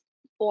mix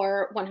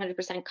or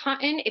 100%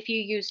 cotton if you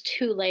use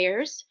 2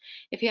 layers.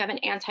 If you have an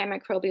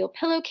antimicrobial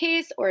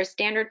pillowcase or a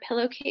standard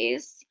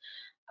pillowcase,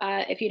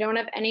 if you don't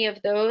have any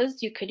of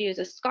those, you could use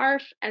a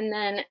scarf, and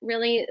then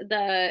really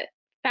the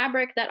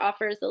fabric that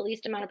offers the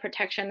least amount of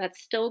protection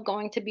that's still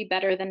going to be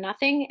better than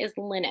nothing is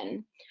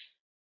linen.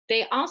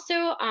 They also,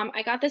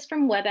 I got this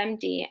from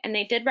WebMD, and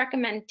they did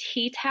recommend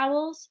tea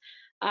towels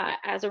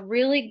as a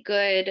really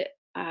good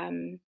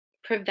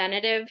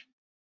preventative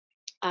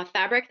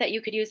fabric that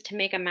you could use to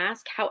make a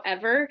mask.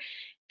 However,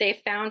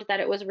 they found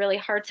that it was really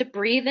hard to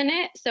breathe in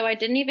it, so I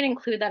didn't even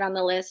include that on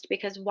the list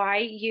because why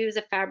use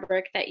a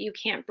fabric that you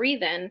can't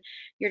breathe in?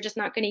 You're just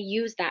not going to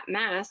use that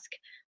mask.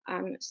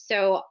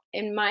 So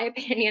in my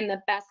opinion,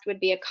 the best would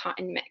be a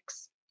cotton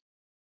mix.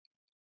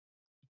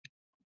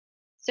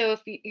 So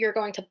if you're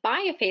going to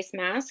buy a face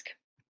mask,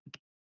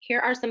 here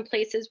are some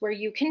places where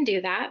you can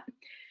do that.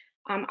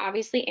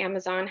 Obviously,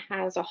 Amazon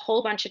has a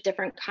whole bunch of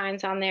different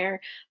kinds on there.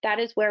 That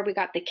is where we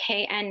got the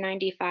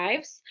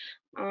KN95s.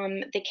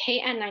 The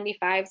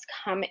KN95s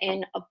come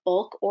in a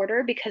bulk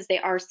order because they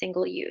are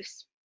single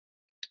use.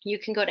 You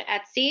can go to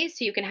Etsy,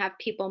 so you can have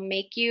people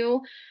make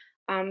you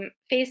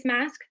face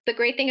mask. The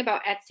great thing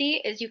about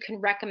Etsy is you can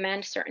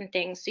recommend certain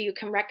things. So you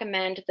can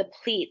recommend the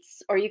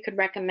pleats, or you could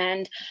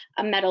recommend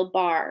a metal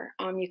bar.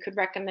 You could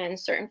recommend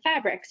certain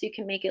fabrics. You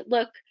can make it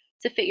look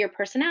to fit your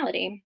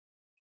personality.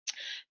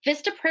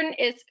 Vistaprint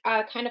is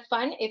kind of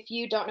fun. If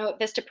you don't know what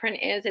Vistaprint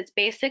is, it's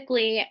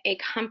basically a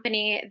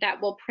company that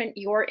will print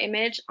your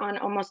image on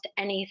almost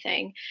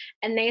anything.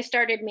 And they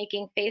started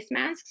making face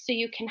masks so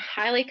you can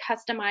highly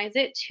customize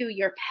it to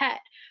your pet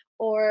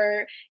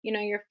or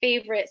your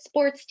favorite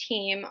sports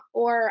team,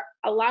 or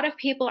a lot of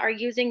people are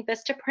using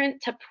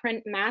Vistaprint to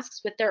print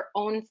masks with their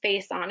own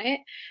face on it,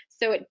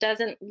 so it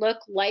doesn't look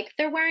like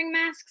they're wearing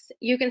masks.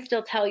 You can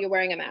still tell you're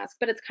wearing a mask,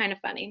 but it's kind of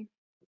funny.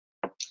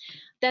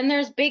 Then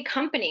there's big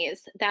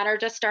companies that are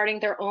just starting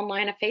their own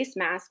line of face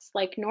masks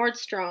like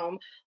Nordstrom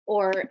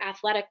or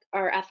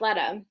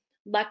Athleta,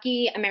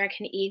 Lucky,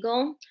 American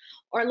Eagle,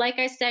 or like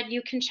I said,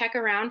 you can check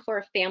around for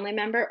a family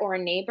member or a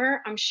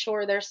neighbor. I'm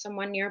sure there's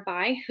someone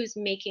nearby who's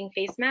making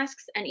face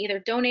masks and either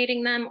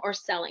donating them or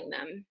selling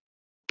them.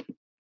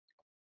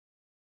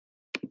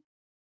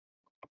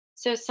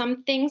 So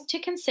some things to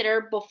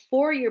consider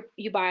before you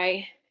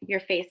buy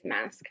your face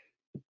mask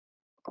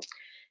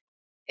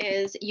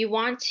is you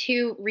want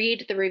to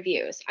read the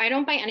reviews. I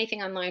don't buy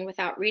anything online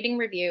without reading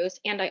reviews,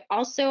 and I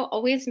also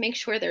always make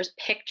sure there's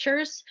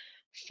pictures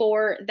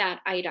for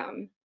that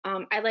item.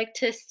 I like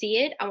to see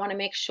it. I want to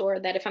make sure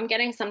that if I'm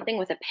getting something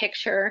with a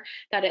picture,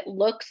 that it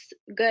looks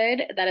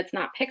good, that it's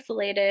not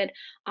pixelated.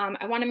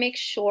 I want to make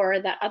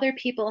sure that other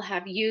people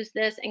have used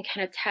this and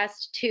can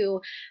attest to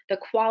the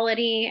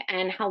quality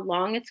and how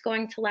long it's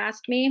going to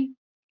last me,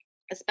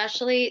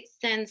 especially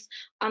since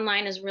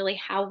online is really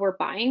how we're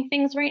buying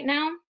things right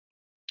now.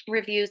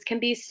 Reviews can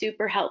be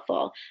super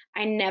helpful.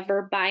 I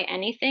never buy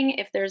anything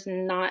if there's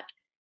not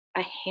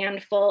a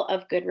handful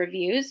of good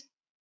reviews.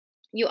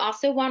 You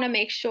also want to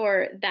make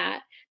sure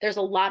that there's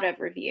a lot of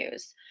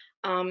reviews.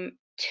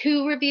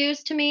 2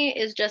 reviews to me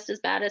is just as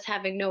bad as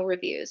having no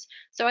reviews.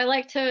 So I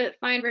like to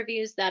find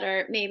reviews that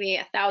are maybe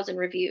 1,000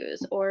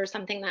 reviews or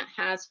something that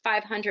has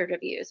 500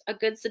 reviews. A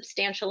good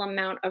substantial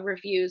amount of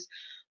reviews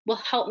will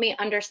help me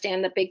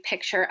understand the big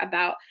picture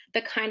about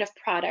the kind of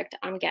product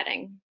I'm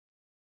getting.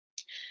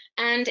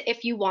 And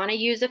if you want to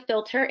use a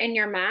filter in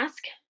your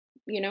mask,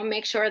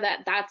 make sure that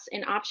that's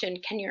an option.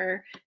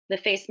 Can the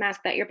face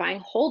mask that you're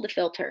buying hold a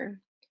filter?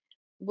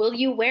 Will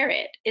you wear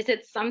it? Is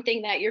it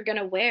something that you're going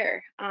to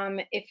wear?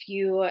 If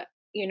you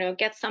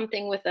get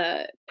something with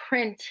a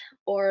print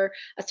or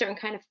a certain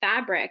kind of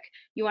fabric,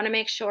 you want to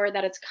make sure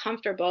that it's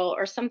comfortable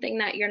or something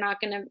that you're not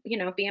going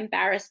to, be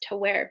embarrassed to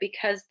wear,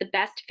 because the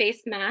best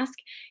face mask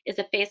is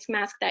a face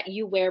mask that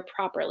you wear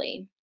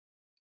properly.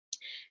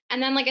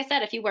 And then, like I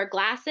said, if you wear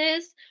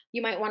glasses,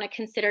 you might want to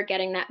consider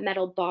getting that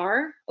metal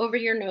bar over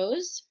your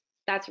nose.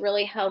 That's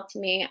really helped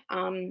me.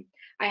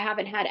 I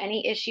haven't had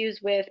any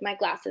issues with my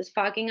glasses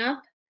fogging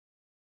up.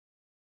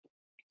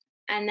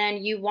 And then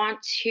you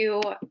want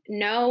to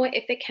know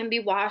if it can be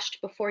washed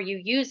before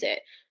you use it.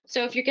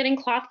 So if you're getting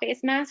cloth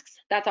face masks,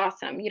 that's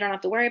awesome. You don't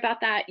have to worry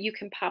about that. You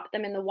can pop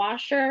them in the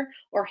washer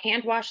or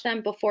hand wash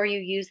them before you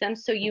use them,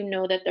 so you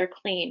know that they're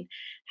clean.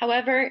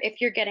 However,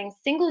 if you're getting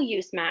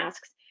single-use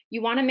masks,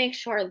 you want to make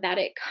sure that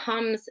it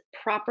comes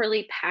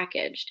properly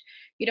packaged.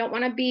 You don't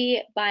want to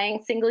be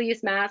buying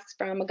single-use masks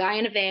from a guy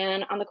in a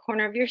van on the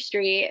corner of your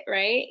street,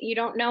 right? You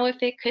don't know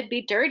if it could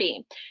be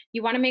dirty.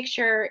 You want to make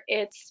sure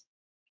it's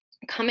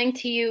coming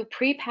to you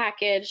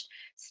prepackaged,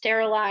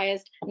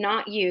 sterilized,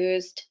 not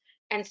used.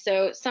 And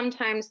so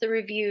sometimes the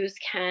reviews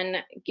can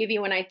give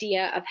you an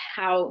idea of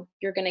how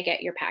you're going to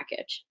get your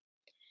package.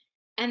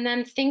 And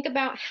then think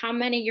about how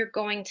many you're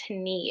going to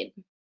need.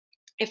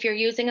 If you're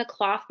using a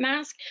cloth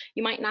mask,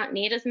 you might not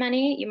need as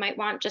many. You might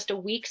want just a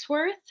week's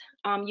worth.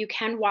 You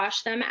can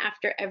wash them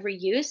after every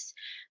use,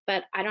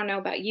 but I don't know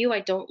about you, I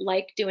don't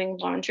like doing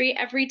laundry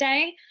every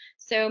day.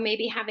 So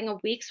maybe having a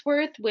week's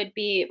worth would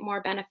be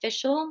more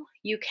beneficial.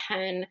 You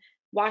can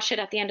wash it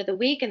at the end of the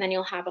week and then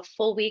you'll have a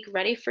full week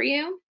ready for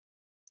you.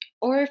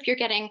 Or if you're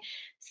getting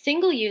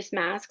single-use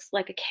masks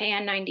like a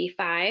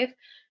KN95,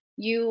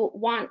 you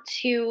want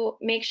to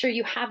make sure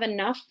you have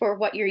enough for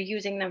what you're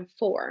using them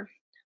for.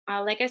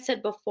 Like I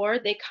said before,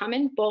 they come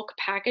in bulk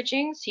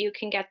packaging, so you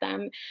can get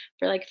them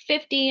for like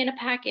 50 in a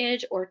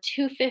package or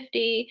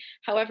 250,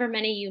 however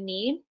many you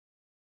need.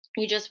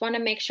 You just want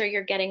to make sure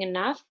you're getting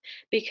enough,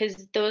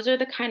 because those are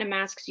the kind of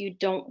masks you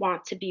don't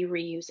want to be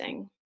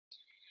reusing.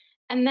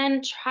 And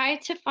then try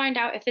to find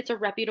out if it's a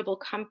reputable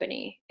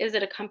company. Is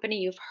it a company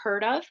you've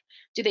heard of?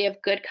 Do they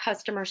have good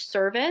customer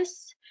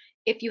service?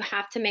 If you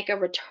have to make a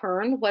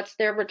return, what's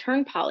their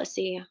return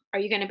policy? Are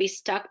you going to be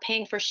stuck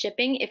paying for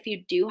shipping if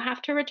you do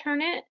have to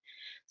return it?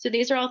 So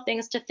these are all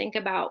things to think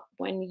about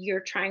when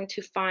you're trying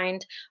to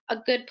find a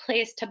good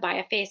place to buy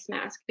a face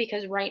mask,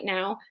 because right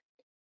now,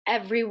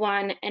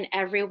 everyone and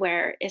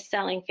everywhere is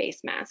selling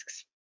face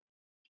masks.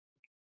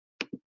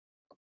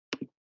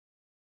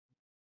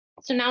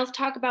 So now let's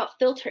talk about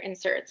filter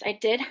inserts. I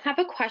did have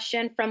a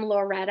question from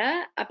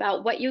Loretta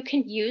about what you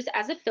can use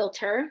as a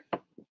filter.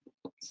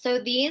 So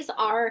these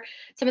are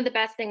some of the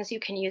best things you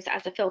can use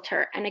as a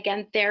filter. And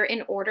again, they're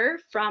in order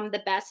from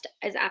the best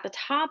is at the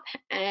top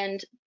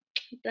and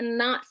the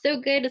not so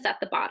good is at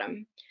the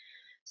bottom.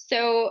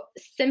 So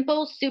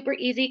simple, super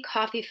easy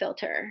coffee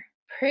filter.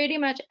 Pretty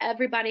much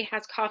everybody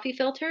has coffee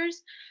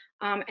filters,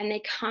 and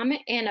they come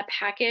in a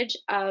package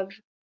of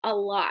a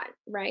lot,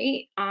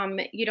 right?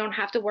 You don't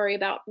have to worry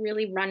about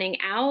really running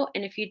out.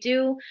 And if you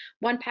do,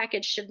 one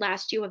package should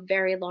last you a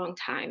very long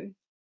time.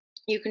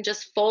 You can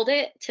just fold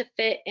it to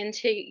fit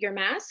into your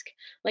mask,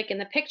 like in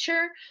the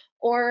picture,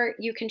 or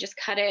you can just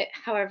cut it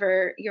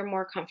however you're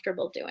more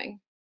comfortable doing.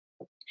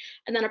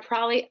 And then a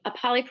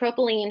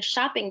polypropylene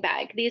shopping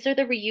bag. These are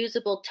the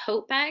reusable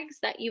tote bags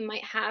that you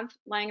might have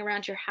lying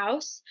around your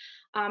house.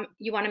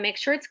 You want to make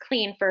sure it's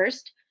clean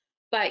first,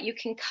 but you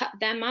can cut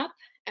them up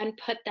and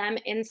put them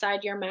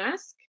inside your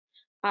mask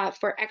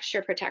for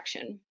extra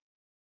protection.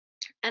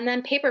 And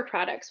then paper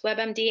products.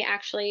 WebMD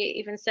actually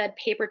even said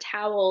paper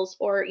towels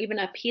or even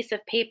a piece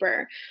of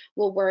paper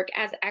will work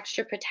as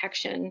extra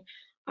protection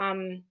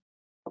in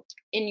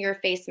your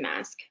face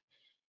mask.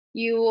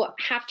 You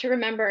have to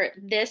remember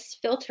this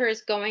filter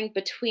is going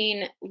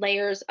between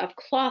layers of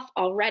cloth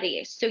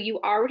already. So you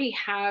already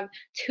have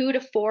 2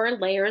 to 4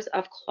 layers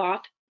of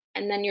cloth,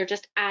 and then you're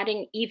just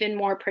adding even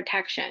more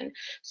protection.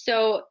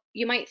 So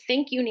you might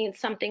think you need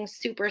something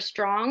super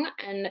strong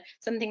and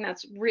something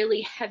that's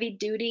really heavy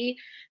duty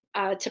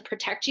to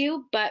protect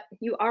you, but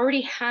you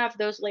already have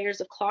those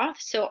layers of cloth.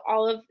 So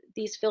all of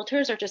these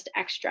filters are just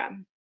extra.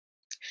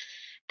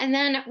 And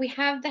then we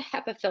have the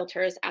HEPA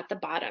filters at the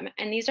bottom,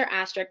 and these are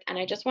asterisk, and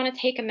I just want to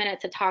take a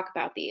minute to talk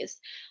about these.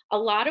 A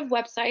lot of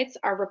websites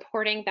are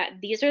reporting that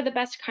these are the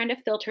best kind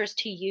of filters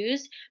to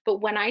use,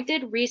 but when I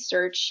did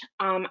research,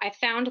 I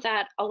found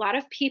that a lot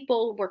of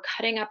people were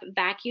cutting up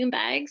vacuum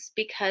bags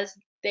because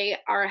they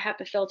are a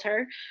HEPA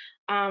filter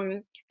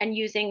and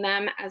using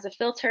them as a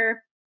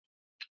filter,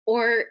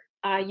 or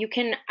you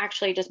can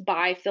actually just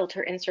buy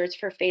filter inserts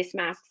for face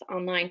masks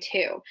online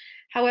too.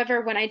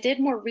 However, when I did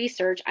more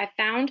research, I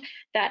found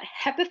that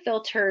HEPA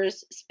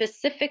filters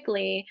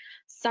specifically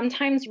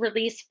sometimes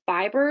release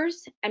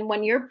fibers, and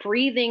when you're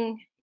breathing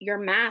your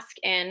mask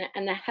in,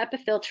 and the HEPA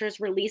filter is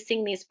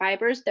releasing these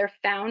fibers. They're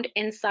found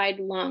inside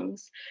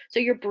lungs. So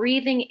you're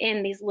breathing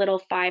in these little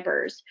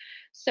fibers.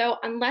 So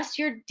unless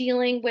you're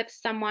dealing with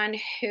someone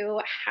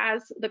who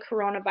has the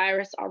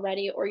coronavirus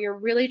already, or you're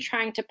really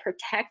trying to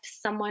protect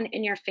someone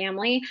in your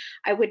family,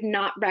 I would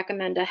not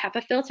recommend a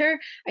HEPA filter.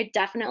 I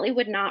definitely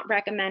would not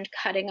recommend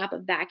cutting up a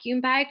vacuum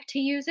bag to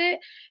use it,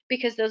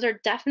 because those are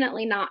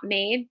definitely not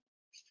made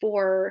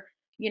for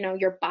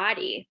your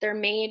body. They're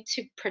made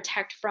to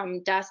protect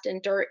from dust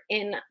and dirt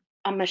in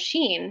a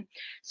machine.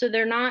 So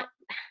they're not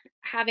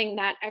having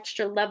that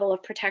extra level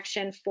of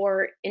protection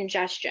for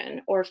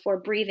ingestion or for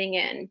breathing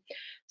in.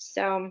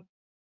 So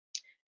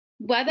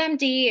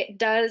WebMD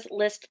does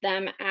list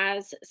them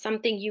as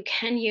something you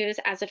can use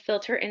as a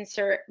filter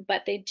insert,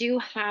 but they do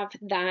have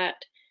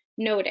that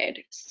noted.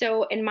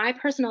 So in my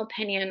personal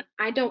opinion,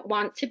 I don't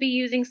want to be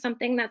using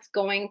something that's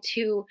going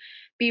to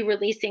be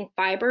releasing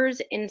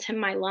fibers into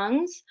my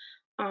lungs.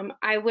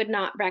 I would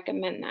not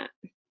recommend that.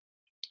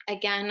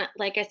 Again,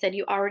 like I said,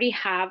 you already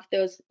have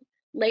those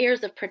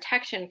layers of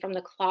protection from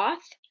the cloth,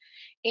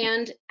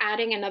 and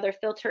adding another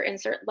filter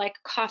insert like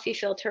a coffee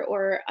filter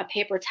or a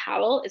paper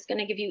towel is going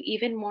to give you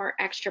even more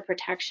extra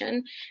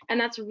protection. And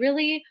that's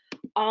really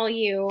all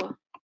you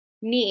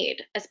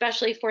need,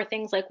 especially for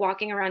things like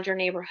walking around your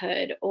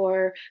neighborhood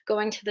or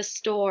going to the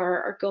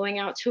store or going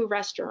out to a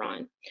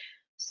restaurant.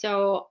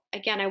 So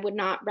again, I would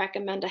not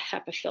recommend a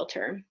HEPA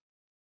filter.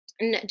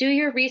 And do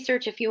your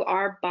research if you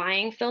are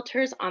buying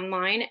filters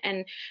online,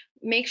 and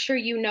make sure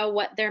you know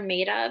what they're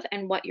made of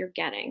and what you're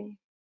getting.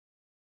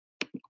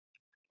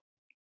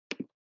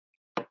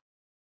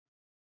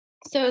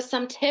 So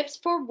some tips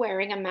for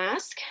wearing a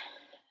mask.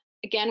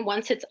 Again,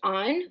 once it's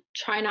on,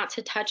 try not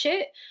to touch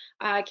it.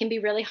 It can be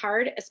really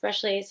hard,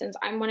 especially since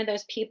I'm one of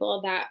those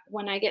people that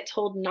when I get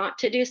told not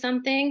to do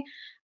something,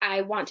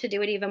 I want to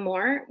do it even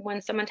more.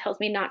 When someone tells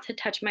me not to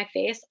touch my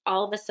face,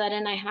 all of a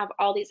sudden I have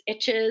all these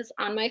itches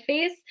on my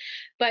face,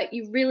 but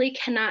you really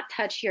cannot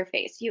touch your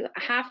face. You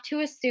have to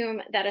assume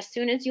that as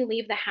soon as you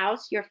leave the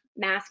house, your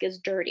mask is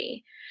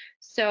dirty.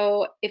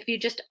 So if you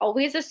just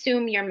always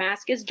assume your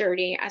mask is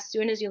dirty as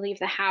soon as you leave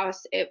the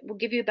house, it will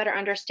give you a better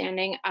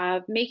understanding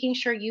of making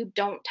sure you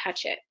don't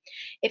touch it.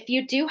 If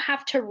you do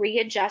have to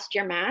readjust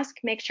your mask,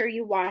 make sure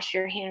you wash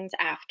your hands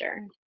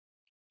after.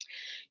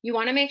 You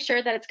want to make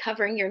sure that it's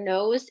covering your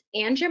nose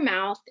and your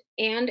mouth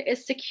and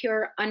is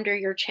secure under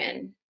your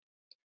chin.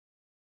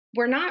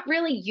 We're not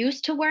really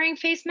used to wearing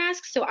face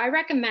masks, so I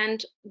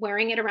recommend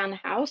wearing it around the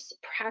house.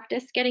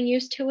 Practice getting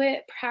used to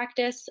it,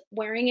 practice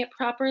wearing it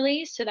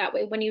properly, so that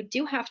way when you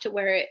do have to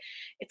wear it,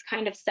 it's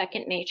kind of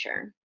second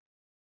nature.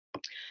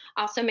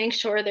 Also make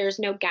sure there's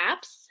no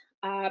gaps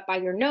by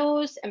your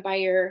nose and by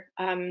your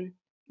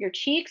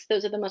cheeks.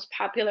 Those are the most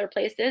popular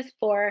places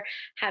for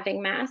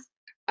having mask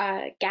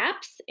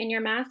gaps in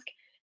your mask,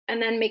 and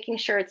then making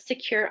sure it's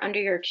secure under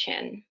your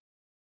chin.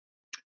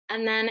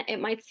 And then it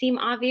might seem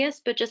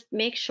obvious, but just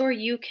make sure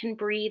you can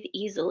breathe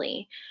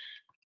easily,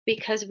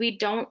 because we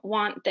don't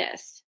want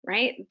this,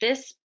 right?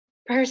 This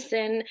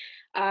person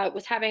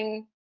was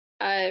having,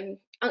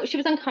 she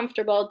was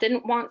uncomfortable,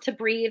 didn't want to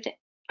breathe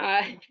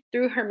uh,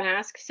 through her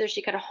mask, so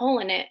she cut a hole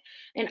in it.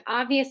 And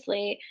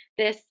obviously,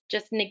 this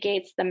just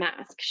negates the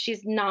mask.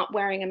 She's not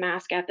wearing a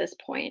mask at this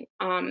point.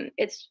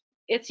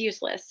 It's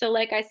useless. So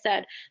like I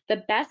said,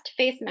 the best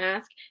face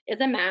mask is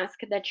a mask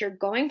that you're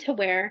going to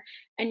wear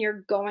and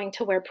you're going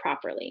to wear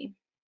properly.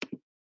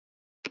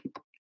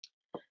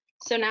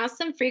 So now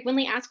some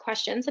frequently asked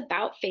questions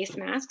about face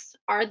masks.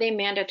 Are they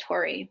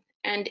mandatory?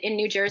 And in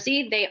New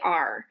Jersey, they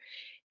are.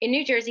 In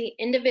New Jersey,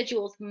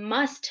 individuals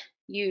must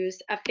use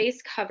a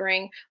face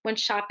covering when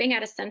shopping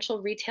at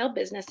essential retail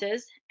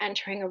businesses,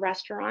 entering a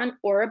restaurant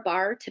or a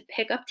bar to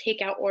pick up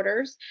takeout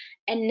orders,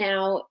 and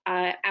now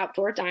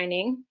outdoor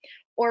dining,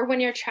 or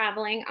when you're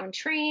traveling on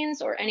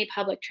trains or any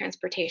public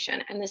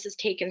transportation. And this is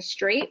taken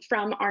straight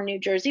from our New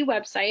Jersey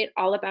website,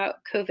 all about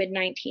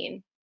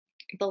COVID-19.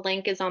 The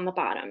link is on the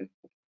bottom.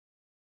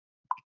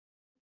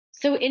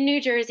 So in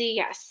New Jersey,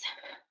 yes,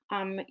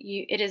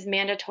 it is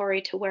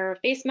mandatory to wear a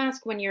face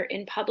mask when you're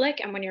in public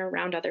and when you're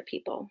around other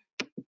people.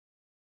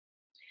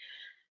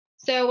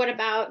 So what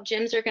about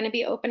gyms are going to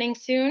be opening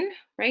soon,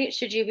 right?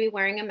 Should you be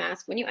wearing a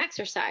mask when you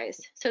exercise?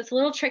 So it's a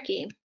little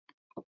tricky.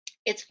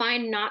 It's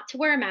fine not to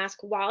wear a mask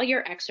while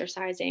you're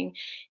exercising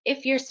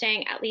if you're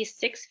staying at least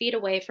 6 feet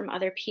away from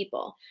other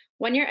people.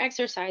 When you're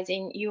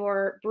exercising,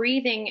 your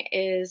breathing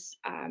is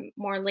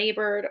more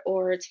labored,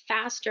 or it's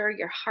faster,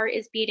 your heart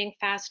is beating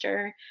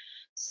faster.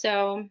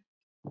 So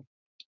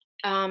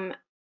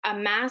a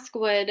mask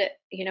would,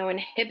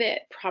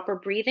 inhibit proper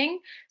breathing.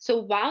 So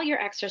while you're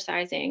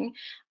exercising,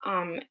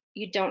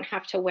 you don't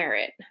have to wear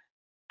it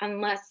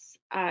unless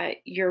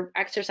you're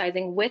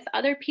exercising with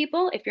other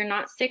people. If you're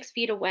not 6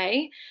 feet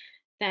away,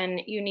 then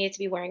you need to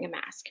be wearing a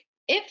mask.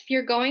 If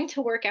you're going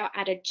to work out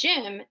at a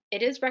gym,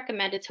 it is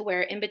recommended to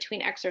wear it in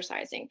between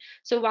exercising.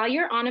 So while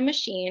you're on a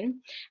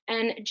machine,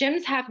 and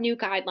gyms have new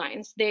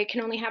guidelines, they can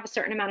only have a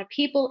certain amount of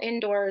people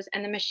indoors,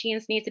 and the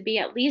machines need to be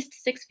at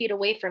least 6 feet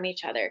away from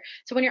each other.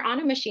 So when you're on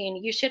a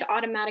machine, you should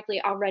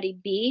automatically already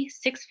be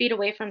 6 feet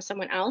away from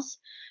someone else.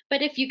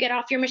 But if you get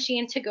off your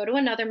machine to go to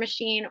another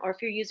machine, or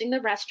if you're using the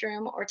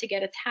restroom, or to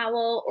get a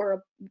towel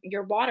or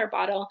your water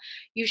bottle,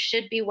 you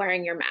should be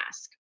wearing your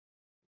mask.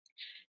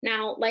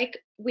 Now, like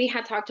we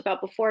had talked about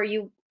before,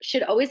 you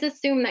should always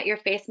assume that your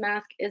face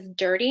mask is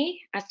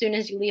dirty as soon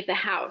as you leave the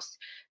house.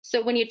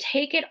 So when you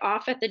take it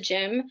off at the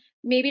gym,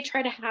 maybe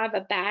try to have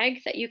a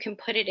bag that you can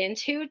put it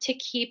into to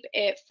keep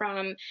it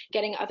from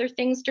getting other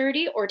things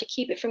dirty, or to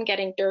keep it from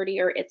getting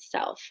dirtier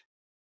itself.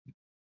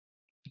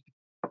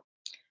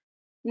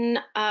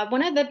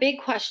 One of the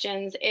big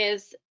questions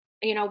is,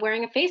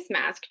 wearing a face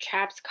mask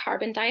traps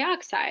carbon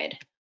dioxide.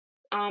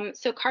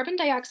 So carbon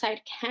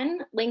dioxide can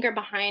linger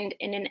behind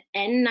in an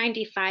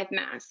N95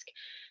 mask.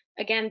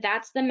 Again,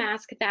 that's the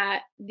mask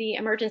that the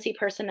emergency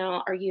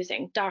personnel are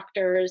using,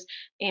 doctors.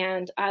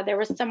 And there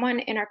was someone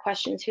in our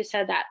questions who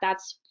said that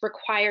that's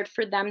required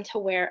for them to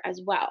wear as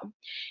well.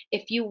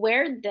 If you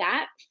wear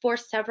that for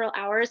several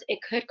hours, it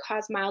could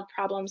cause mild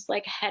problems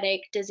like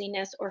headache,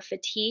 dizziness, or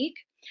fatigue.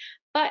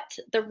 But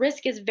the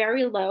risk is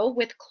very low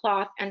with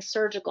cloth and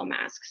surgical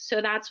masks.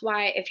 So that's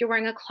why if you're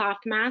wearing a cloth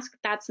mask,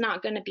 that's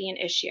not going to be an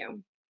issue.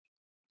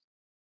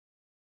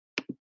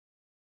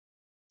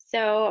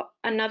 So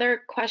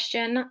another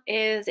question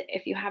is,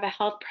 if you have a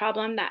health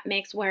problem that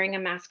makes wearing a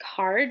mask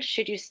hard,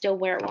 should you still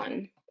wear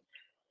one?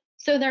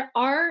 So there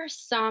are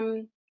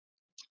some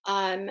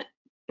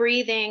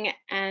breathing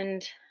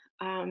and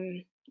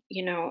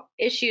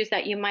issues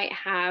that you might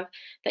have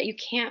that you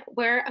can't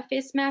wear a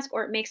face mask,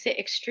 or it makes it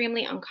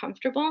extremely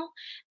uncomfortable.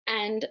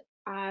 And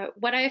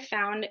what I have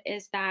found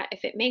is that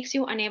if it makes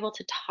you unable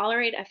to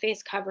tolerate a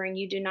face covering,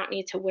 you do not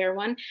need to wear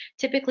one.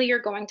 Typically, you're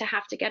going to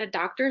have to get a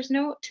doctor's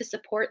note to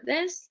support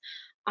this.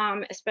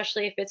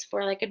 Especially if it's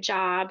for like a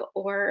job,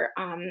 or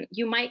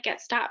you might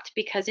get stopped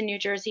because in New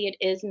Jersey it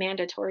is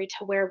mandatory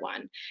to wear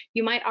one.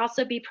 You might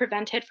also be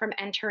prevented from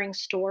entering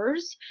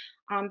stores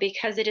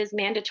because it is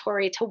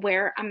mandatory to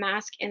wear a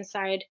mask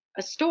inside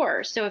a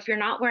store. So if you're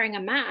not wearing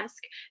a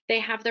mask,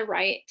 they have the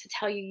right to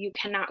tell you you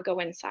cannot go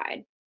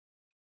inside.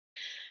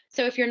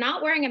 So if you're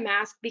not wearing a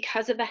mask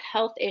because of a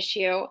health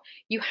issue,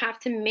 you have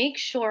to make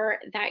sure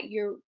that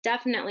you're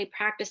definitely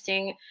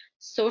practicing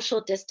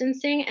social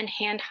distancing and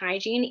hand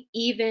hygiene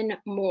even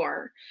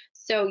more.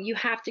 So you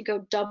have to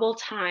go double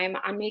time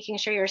on making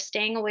sure you're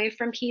staying away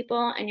from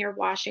people and you're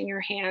washing your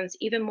hands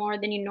even more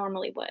than you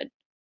normally would.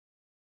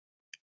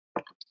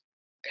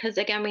 Because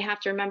again, we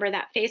have to remember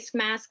that face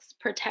masks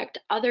protect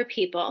other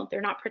people, they're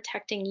not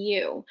protecting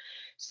you.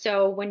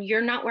 So when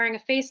you're not wearing a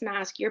face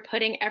mask, you're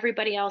putting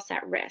everybody else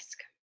at risk.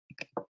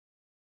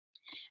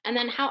 And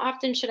then how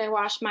often should I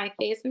wash my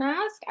face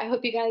mask? I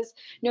hope you guys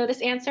know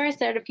this answer. I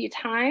said it a few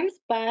times,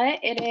 but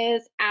it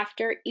is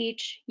after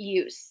each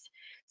use.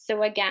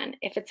 So again,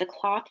 if it's a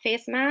cloth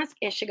face mask,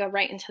 it should go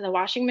right into the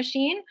washing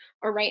machine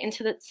or right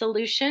into the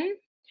solution.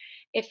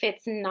 If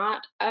it's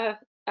not a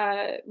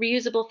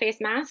reusable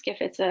face mask,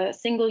 if it's a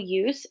single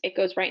use, it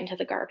goes right into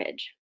the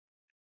garbage.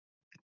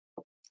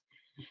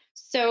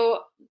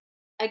 So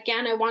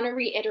again, I want to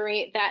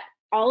reiterate that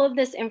all of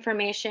this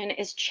information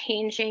is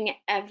changing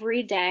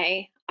every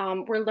day.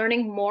 We're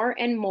learning more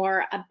and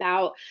more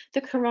about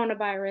the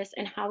coronavirus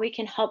and how we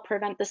can help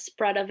prevent the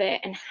spread of it,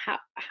 and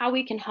how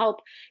we can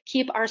help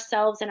keep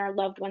ourselves and our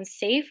loved ones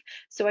safe.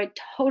 So I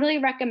totally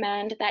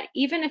recommend that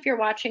even if you're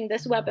watching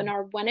this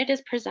webinar when it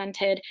is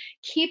presented,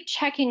 keep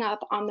checking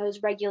up on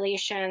those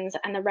regulations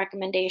and the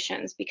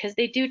recommendations, because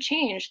they do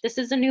change. This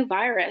is a new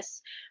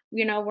virus.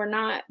 We're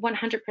not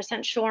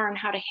 100% sure on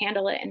how to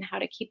handle it and how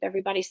to keep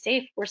everybody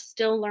safe. We're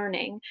still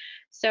learning.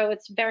 So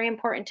it's very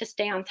important to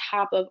stay on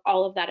top of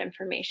all of that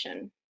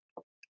information.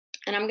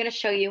 And I'm going to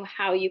show you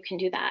how you can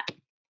do that.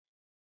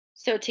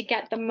 So to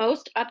get the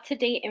most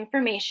up-to-date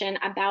information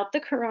about the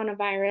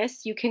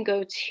coronavirus, you can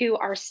go to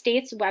our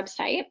state's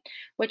website,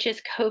 which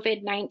is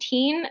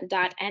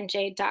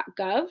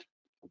covid19.nj.gov.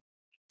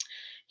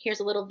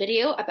 Here's a little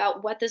video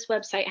about what this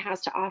website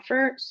has to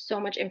offer. So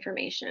much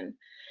information.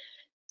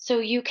 So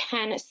you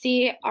can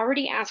see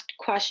already asked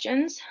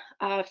questions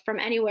from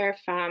anywhere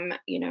from,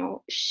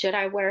 should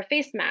I wear a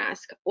face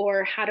mask?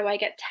 Or how do I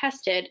get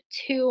tested?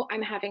 To,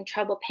 I'm having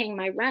trouble paying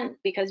my rent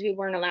because we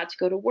weren't allowed to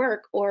go to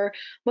work. Or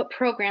what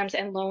programs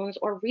and loans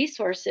or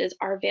resources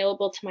are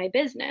available to my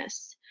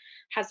business?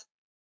 Has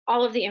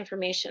all of the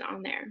information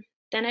on there.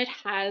 Then it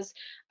has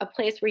a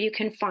place where you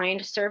can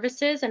find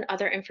services and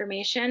other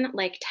information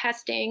like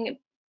testing,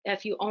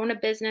 if you own a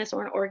business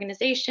or an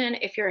organization,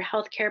 if you're a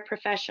healthcare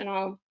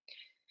professional.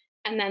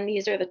 And then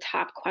these are the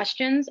top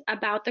questions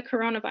about the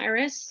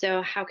coronavirus.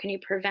 So how can you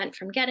prevent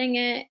from getting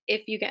it?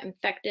 If you get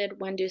infected,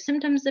 when do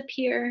symptoms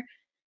appear?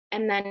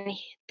 And then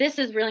this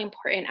is really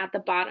important at the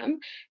bottom.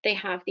 They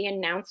have the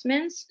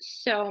announcements.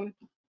 So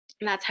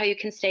that's how you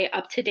can stay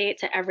up to date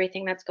to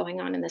everything that's going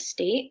on in the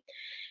state.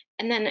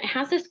 And then it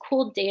has this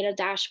cool data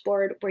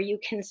dashboard where you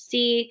can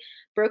see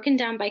broken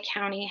down by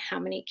county how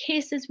many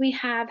cases we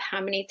have, how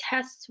many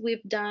tests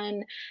we've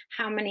done,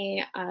 how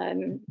many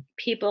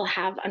people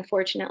have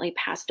unfortunately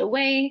passed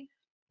away.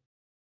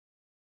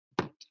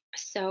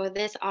 So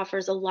this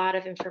offers a lot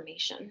of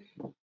information.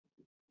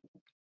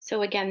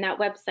 So again, that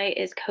website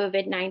is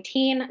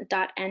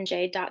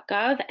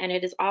covid19.nj.gov, and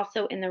it is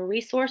also in the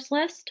resource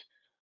list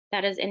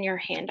that is in your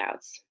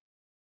handouts.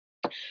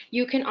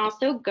 You can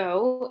also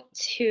go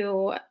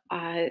to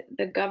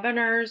the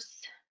governor's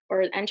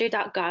or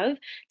nj.gov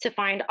to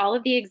find all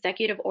of the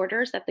executive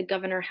orders that the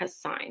governor has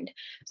signed.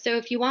 So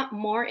if you want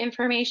more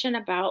information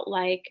about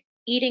like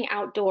eating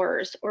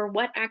outdoors or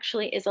what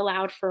actually is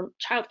allowed for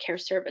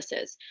childcare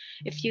services,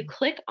 if you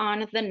click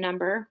on the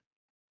number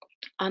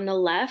on the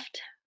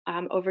left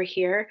over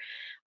here,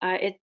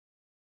 it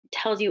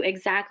tells you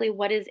exactly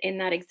what is in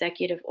that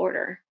executive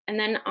order. And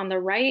then on the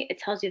right, it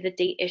tells you the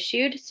date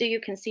issued, so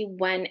you can see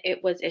when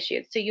it was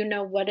issued, so you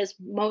know what is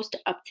most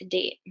up to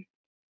date.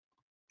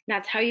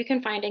 That's how you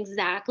can find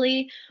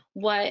exactly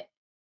what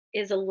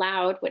is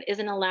allowed, what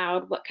isn't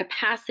allowed, what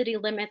capacity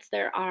limits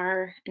there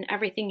are, and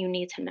everything you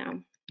need to know.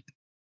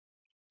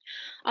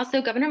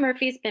 Also, Governor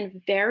Murphy's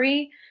been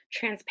very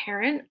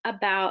transparent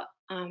about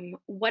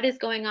what is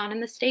going on in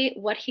the state,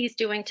 what he's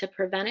doing to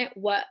prevent it,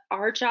 what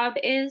our job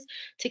is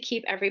to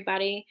keep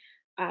everybody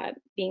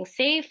being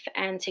safe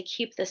and to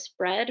keep the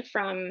spread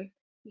from,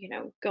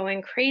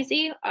 going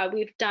crazy.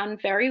 We've done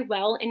very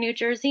well in New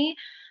Jersey.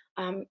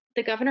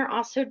 The governor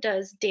also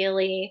does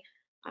daily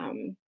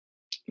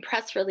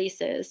press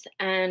releases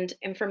and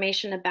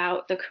information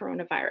about the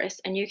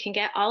coronavirus. And you can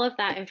get all of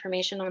that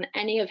information on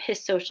any of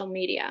his social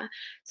media.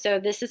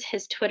 So this is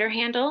his Twitter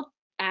handle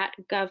at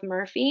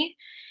GovMurphy,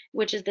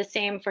 which is the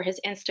same for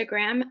his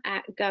Instagram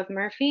at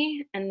GovMurphy.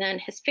 And then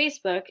his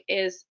Facebook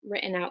is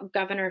written out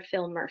Governor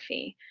Phil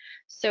Murphy.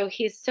 So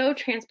he's so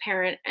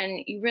transparent,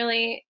 and you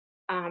really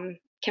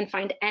can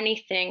find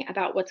anything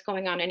about what's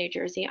going on in New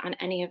Jersey on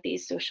any of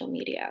these social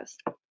medias.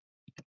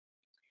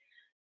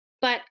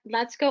 But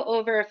let's go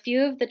over a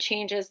few of the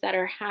changes that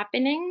are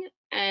happening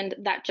and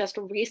that just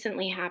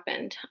recently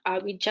happened.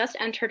 We just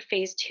entered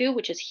phase 2,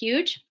 which is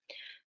huge.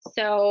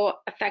 So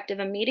effective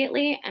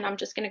immediately, and I'm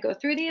just going to go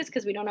through these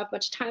because we don't have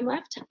much time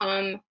left.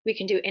 We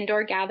can do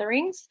indoor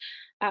gatherings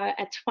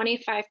at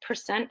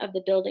 25% of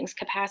the building's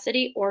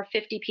capacity or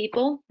 50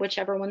 people,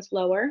 whichever one's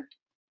lower.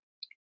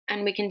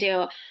 And we can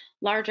do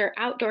larger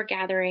outdoor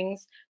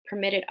gatherings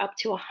permitted up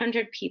to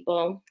 100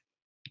 people,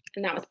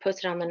 and that was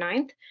posted on the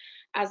 9th.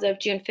 As of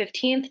June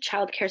 15th,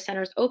 child care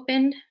centers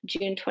opened.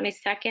 June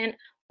 22nd,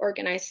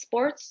 organized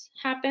sports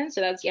happened.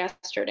 So that's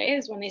yesterday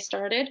is when they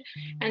started.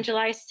 And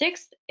July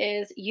 6th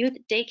is youth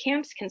day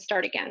camps can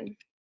start again.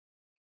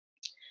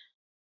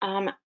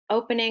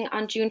 Opening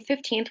on June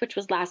 15th, which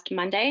was last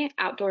Monday,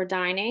 outdoor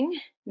dining,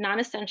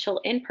 non-essential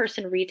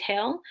in-person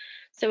retail.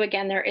 So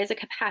again, there is a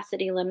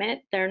capacity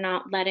limit. They're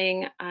not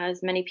letting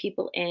as many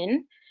people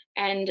in.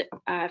 And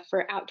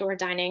for outdoor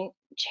dining,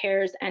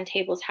 chairs and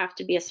tables have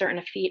to be a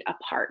certain feet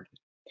apart.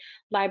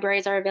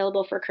 Libraries are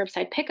available for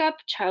curbside pickup,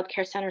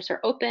 childcare centers are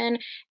open,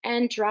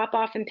 and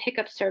drop-off and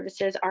pickup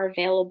services are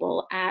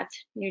available at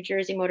New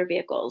Jersey Motor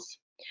Vehicles.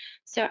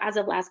 So as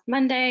of last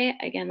Monday,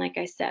 again, like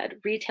I said,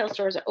 retail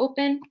stores are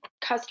open,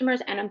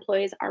 customers and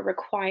employees are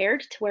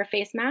required to wear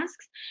face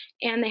masks,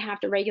 and they have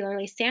to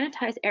regularly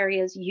sanitize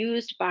areas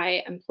used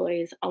by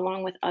employees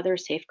along with other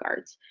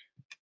safeguards.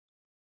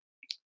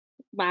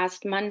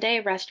 Last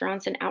Monday,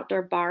 restaurants and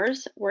outdoor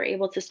bars were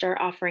able to start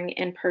offering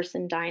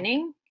in-person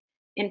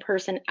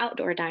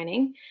outdoor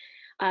dining.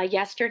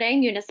 Yesterday,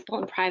 municipal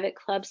and private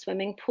club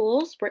swimming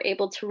pools were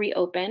able to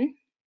reopen.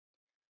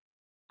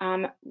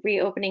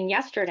 Reopening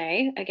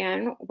yesterday,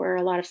 again, were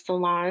a lot of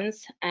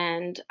salons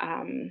and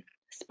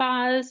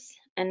spas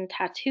and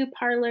tattoo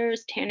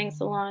parlors, tanning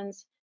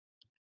salons.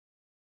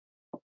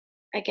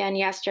 Again,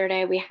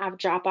 yesterday, we have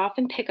drop-off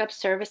and pickup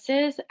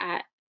services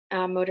at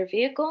motor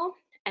vehicle.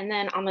 And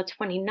then on the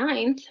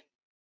 29th,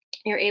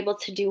 you're able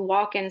to do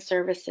walk-in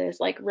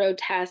services like road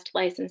test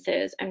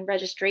licenses and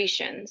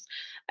registrations.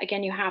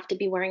 Again, you have to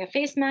be wearing a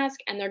face mask,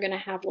 and they're going to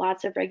have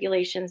lots of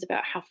regulations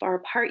about how far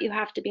apart you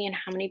have to be and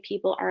how many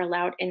people are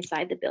allowed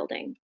inside the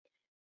building.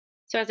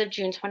 So as of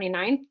June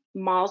 29th,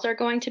 malls are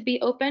going to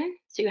be open,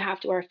 so you have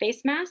to wear a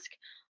face mask.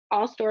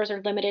 All stores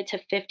are limited to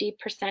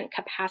 50%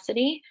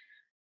 capacity.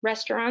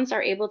 Restaurants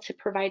are able to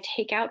provide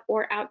takeout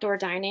or outdoor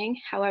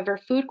dining. However,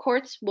 food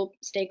courts will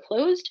stay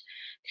closed.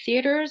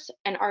 Theaters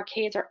and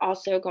arcades are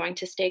also going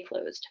to stay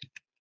closed.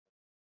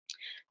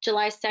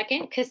 July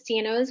 2nd,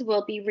 casinos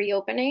will be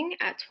reopening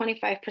at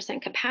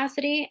 25%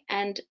 capacity.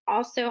 And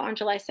also on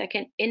July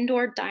 2nd,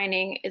 indoor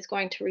dining is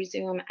going to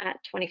resume at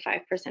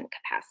 25%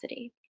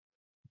 capacity.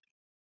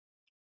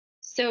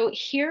 So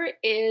here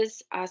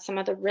is some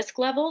of the risk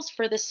levels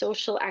for the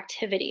social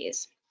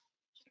activities.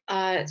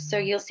 So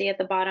you'll see at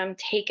the bottom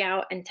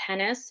takeout and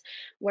tennis,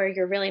 where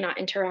you're really not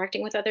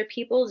interacting with other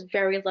people, is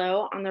very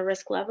low on the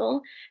risk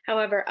level.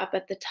 However, up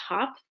at the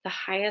top, the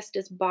highest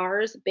is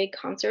bars, big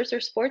concerts,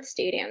 or sports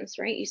stadiums,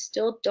 right? You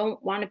still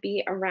don't want to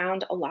be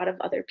around a lot of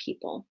other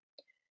people.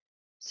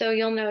 So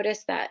you'll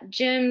notice that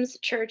gyms,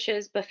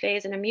 churches,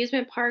 buffets, and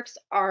amusement parks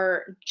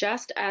are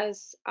just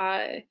as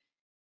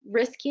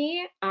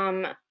risky.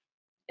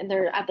 And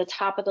they're at the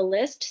top of the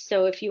list.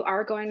 So if you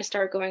are going to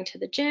start going to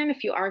the gym,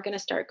 if you are going to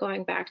start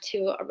going back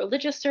to a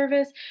religious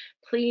service,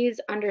 please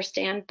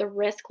understand the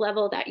risk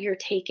level that you're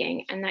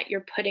taking and that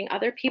you're putting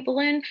other people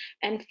in,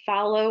 and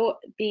follow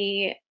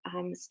the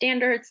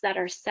standards that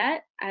are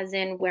set, as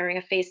in wearing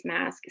a face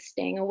mask,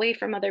 staying away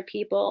from other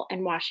people,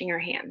 and washing your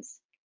hands.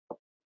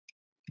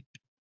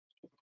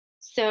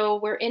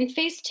 So we're in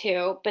phase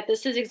two, but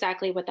this is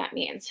exactly what that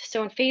means.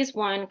 So in phase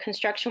one,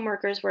 construction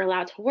workers were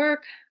allowed to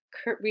work,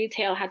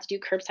 retail had to do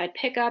curbside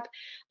pickup,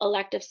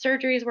 elective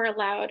surgeries were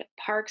allowed,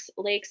 parks,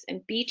 lakes,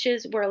 and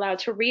beaches were allowed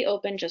to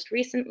reopen just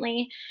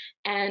recently,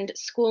 and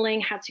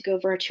schooling had to go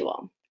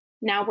virtual.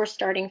 Now we're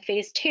starting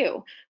phase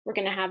two. We're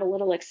going to have a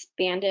little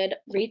expanded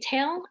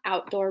retail,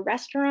 outdoor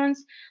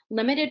restaurants,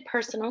 limited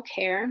personal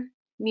care,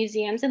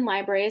 museums and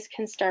libraries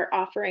can start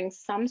offering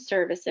some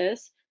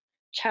services.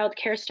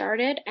 Childcare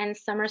started, and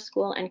summer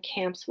school and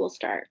camps will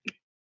start.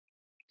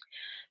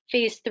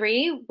 Phase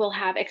three will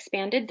have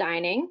expanded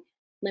dining,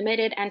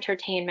 limited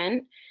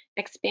entertainment,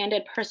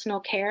 expanded personal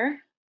care,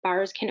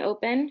 bars can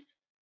open,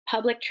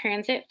 public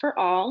transit for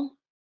all,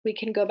 we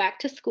can go back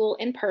to school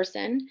in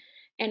person,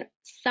 and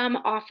some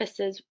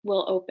offices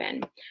will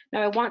open.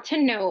 Now, I want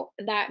to note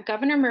that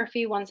Governor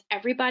Murphy wants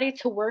everybody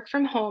to work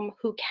from home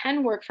who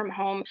can work from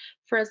home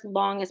for as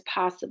long as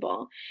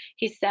possible.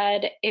 He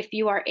said, if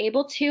you are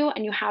able to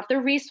and you have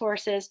the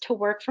resources to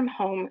work from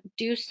home,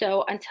 do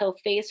so until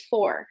phase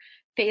four.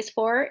 Phase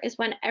four is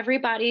when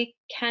everybody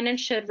can and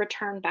should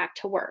return back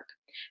to work.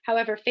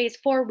 However, phase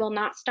four will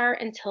not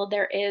start until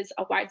there is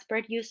a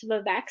widespread use of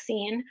a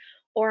vaccine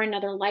or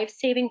another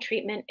life-saving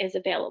treatment is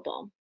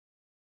available.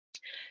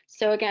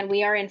 So again,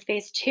 we are in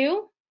phase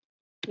two.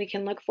 We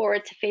can look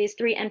forward to phase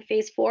three and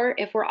phase four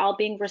if we're all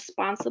being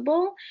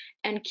responsible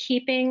and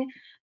keeping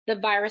the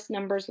virus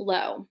numbers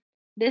low.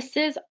 This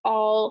is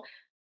all,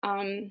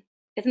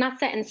 it's not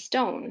set in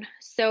stone.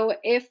 So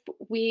if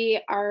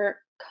we are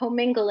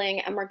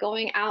commingling and we're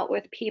going out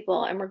with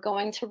people and we're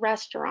going to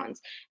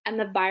restaurants and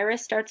the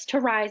virus starts to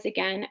rise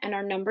again and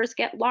our numbers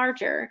get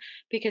larger,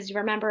 because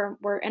remember,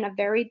 we're in a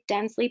very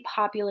densely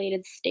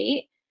populated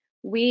state,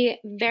 we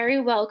very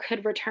well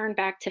could return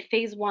back to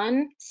phase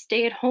one,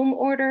 stay at home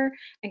order,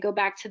 and go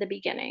back to the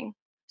beginning.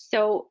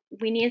 So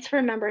we need to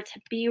remember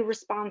to be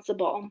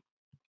responsible.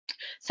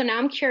 So now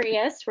I'm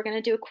curious, we're going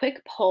to do a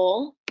quick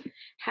poll.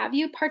 Have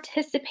you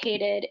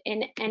participated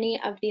in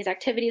any of these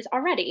activities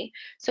already?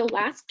 So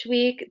last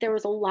week, there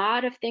was a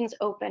lot of things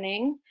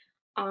opening,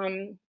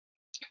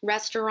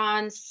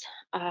 restaurants,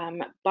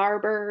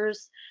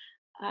 barbers,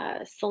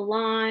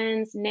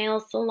 salons, nail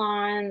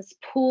salons,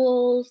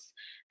 pools,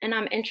 and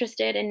I'm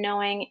interested in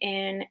knowing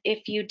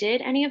if you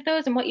did any of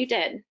those and what you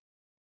did.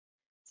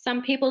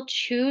 Some people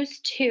choose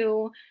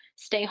to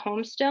stay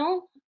home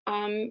still,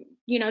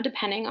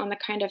 depending on the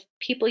kind of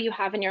people you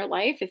have in your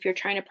life. If you're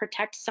trying to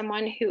protect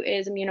someone who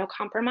is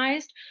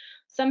immunocompromised,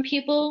 some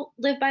people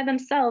live by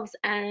themselves,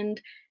 and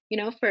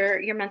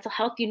for your mental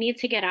health, you need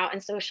to get out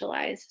and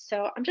socialize.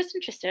 So I'm just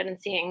interested in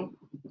seeing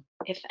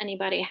if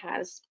anybody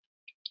has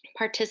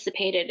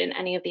participated in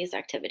any of these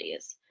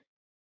activities.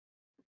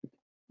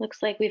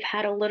 Looks like we've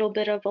had a little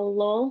bit of a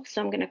lull,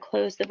 so I'm going to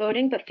close the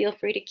voting, but feel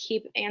free to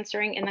keep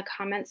answering in the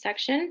comment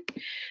section.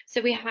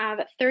 So we have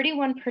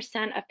 31%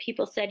 of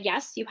people said,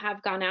 yes, you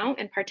have gone out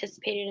and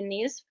participated in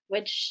these,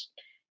 which,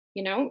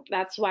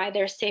 that's why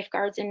there's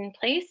safeguards in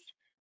place.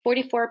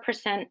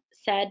 44%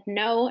 said,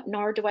 no,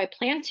 nor do I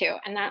plan to.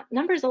 And that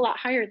number is a lot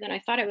higher than I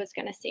thought I was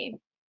going to see.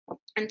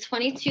 And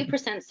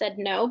 22% said,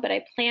 no, but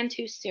I plan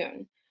to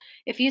soon.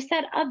 If you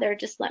said other,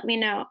 just let me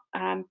know.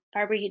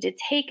 Barbara, you did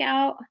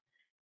takeout.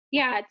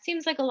 Yeah, it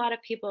seems like a lot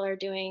of people are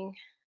doing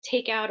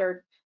takeout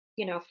or,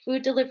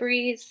 food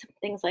deliveries,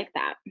 things like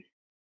that.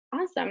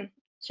 Awesome.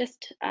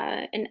 Just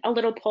a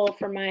little poll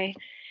for my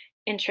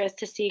interest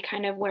to see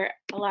kind of where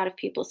a lot of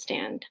people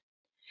stand.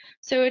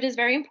 So it is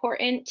very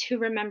important to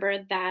remember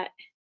that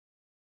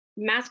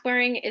mask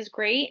wearing is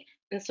great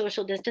and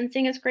social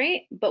distancing is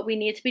great, but we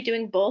need to be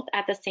doing both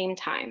at the same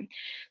time.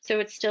 So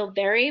it's still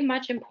very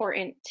much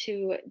important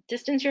to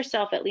distance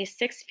yourself at least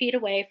 6 feet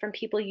away from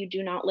people you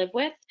do not live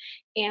with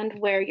and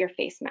wear your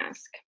face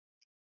mask.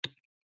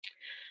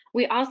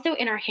 We also,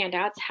 in our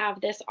handouts, have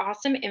this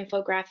awesome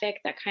infographic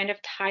that kind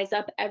of ties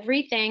up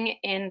everything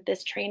in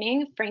this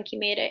training. Frankie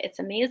made it, it's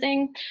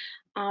amazing.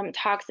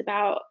 Talks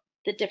about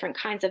the different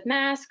kinds of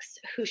masks,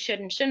 who should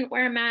and shouldn't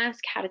wear a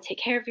mask, how to take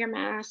care of your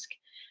mask.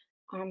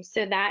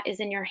 So that is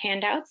in your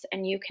handouts,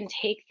 and you can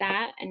take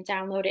that and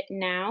download it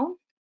now.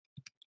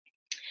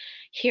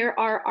 Here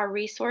are our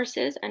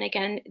resources, and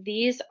again,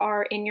 these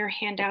are in your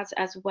handouts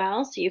as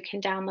well, so you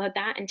can download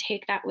that and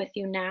take that with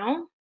you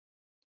now.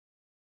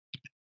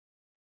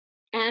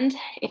 And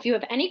if you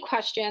have any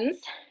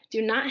questions,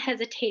 do not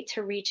hesitate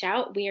to reach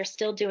out. We are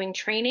still doing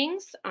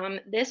trainings.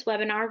 This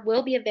webinar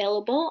will be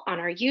available on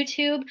our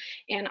YouTube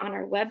and on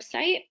our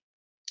website.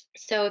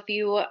 So if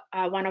you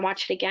want to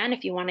watch it again,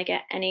 if you want to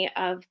get any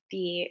of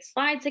the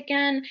slides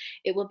again,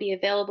 it will be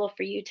available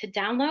for you to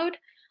download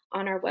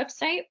on our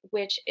website,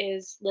 which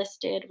is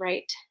listed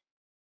right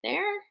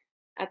there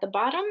at the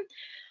bottom,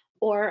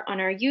 or on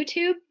our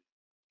YouTube,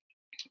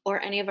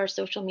 or any of our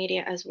social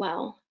media as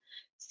well.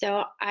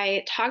 So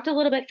I talked a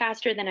little bit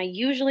faster than I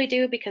usually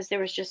do because there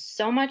was just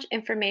so much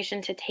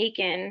information to take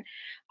in.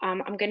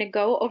 I'm going to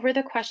go over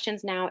the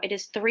questions now. It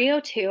is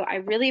 3:02. I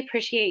really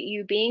appreciate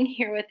you being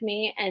here with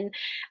me and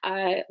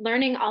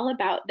learning all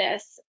about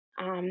this.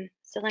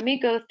 So let me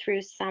go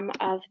through some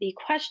of the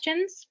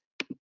questions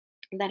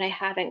that I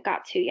haven't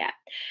got to yet.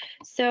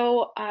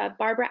 So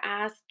Barbara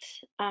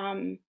asked,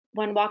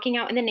 when walking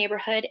out in the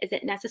neighborhood, is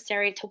it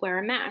necessary to wear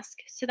a mask?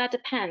 So that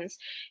depends.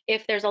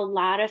 If there's a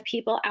lot of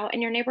people out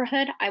in your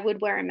neighborhood, I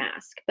would wear a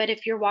mask. But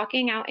if you're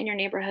walking out in your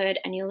neighborhood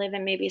and you live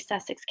in maybe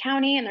Sussex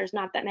County and there's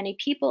not that many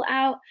people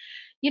out,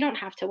 you don't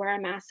have to wear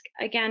a mask.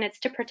 Again, it's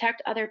to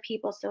protect other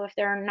people. So if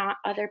there are not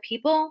other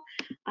people,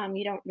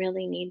 you don't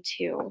really need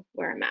to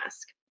wear a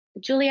mask.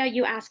 Julia,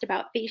 you asked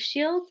about face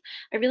shields.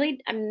 I really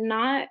am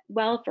not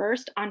well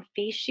versed on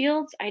face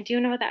shields. I do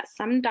know that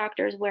some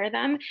doctors wear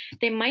them.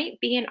 They might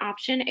be an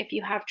option if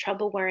you have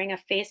trouble wearing a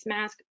face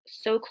mask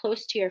so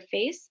close to your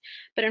face,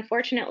 but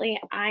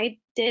unfortunately, I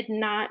did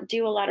not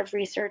do a lot of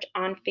research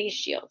on face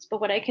shields.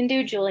 But what I can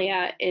do,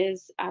 Julia,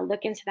 is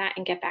look into that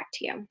and get back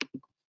to you.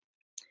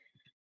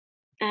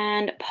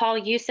 And Paul,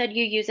 you said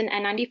you use an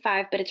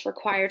N95, but it's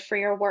required for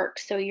your work.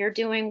 So you're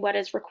doing what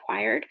is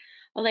required.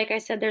 Like I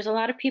said, there's a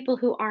lot of people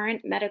who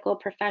aren't medical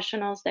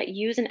professionals that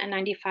use an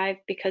N95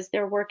 because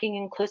they're working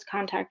in close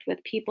contact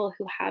with people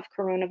who have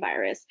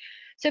coronavirus.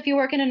 So if you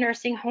work in a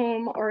nursing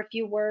home, or if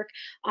you work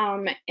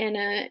in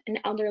an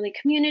elderly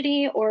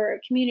community, or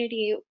a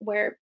community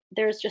where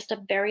there's just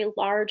a very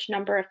large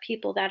number of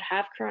people that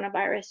have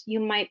coronavirus, you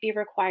might be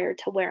required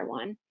to wear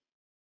one.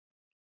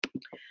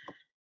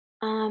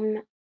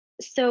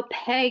 So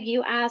Peg,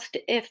 you asked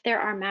if there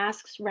are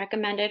masks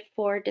recommended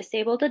for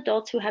disabled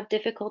adults who have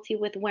difficulty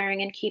with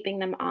wearing and keeping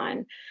them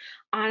on.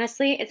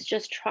 Honestly, it's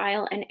just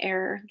trial and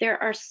error.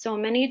 There are so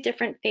many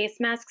different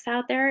face masks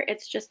out there.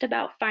 It's just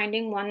about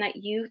finding one that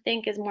you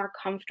think is more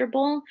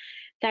comfortable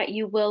that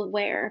you will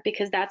wear,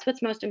 because that's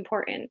what's most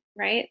important,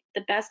 right?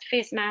 The best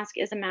face mask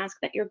is a mask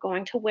that you're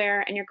going to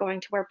wear and you're going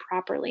to wear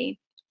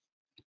properly.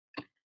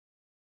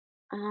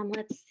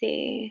 Let's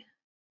see.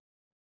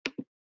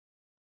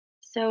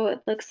 So it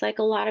looks like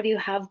a lot of you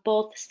have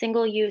both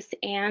single-use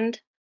and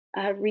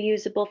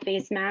reusable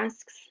face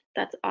masks.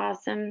 That's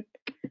awesome.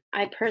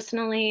 I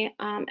personally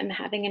am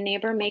having a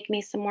neighbor make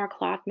me some more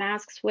cloth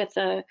masks with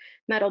a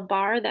metal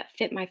bar that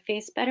fit my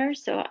face better,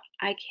 so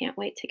I can't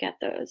wait to get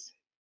those.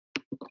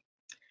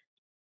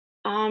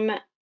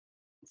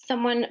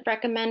 Someone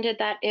recommended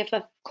that if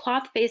a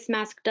cloth face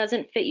mask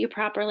doesn't fit you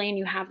properly and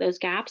you have those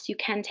gaps, you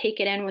can take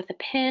it in with a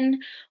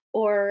pin,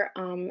 or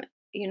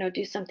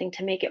do something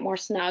to make it more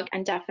snug.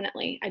 And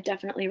I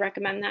definitely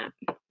recommend that.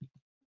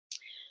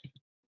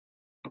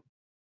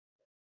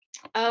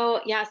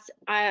 Oh, yes,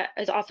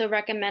 it's also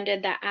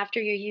recommended that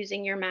after you're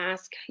using your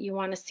mask, you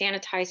want to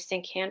sanitize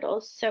sink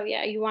handles. So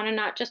yeah, you want to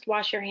not just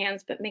wash your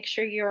hands, but make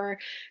sure you're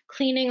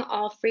cleaning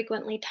all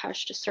frequently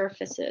touched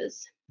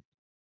surfaces.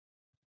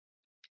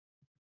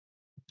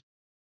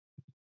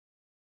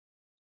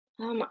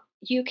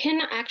 You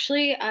can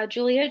actually,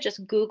 Julia,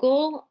 just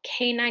Google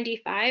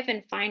K95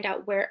 and find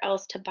out where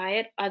else to buy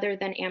it other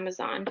than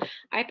Amazon.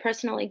 I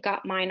personally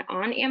got mine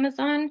on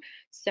Amazon,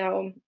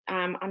 so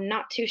I'm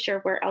not too sure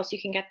where else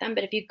you can get them,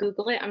 but if you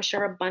Google it, I'm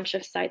sure a bunch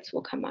of sites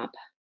will come up.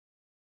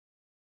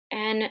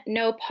 And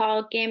no,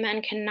 Paul, gay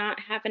men cannot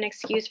have an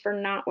excuse for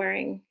not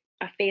wearing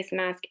a face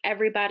mask.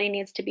 Everybody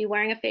needs to be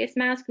wearing a face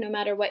mask, no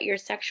matter what your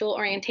sexual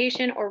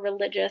orientation or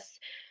religious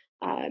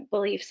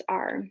beliefs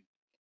are.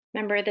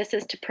 Remember, this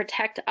is to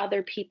protect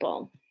other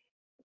people.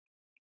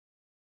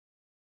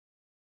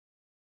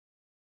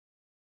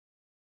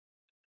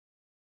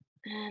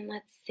 And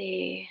let's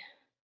see.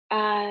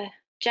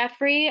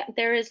 Jeffrey,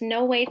 there is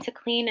no way to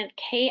clean a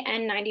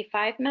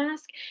KN95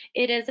 mask.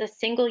 It is a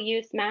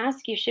single-use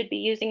mask. You should be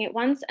using it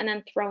once and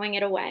then throwing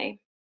it away.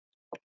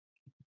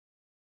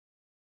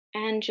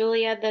 And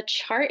Julia, the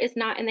chart is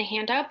not in the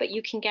handout, but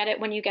you can get it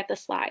when you get the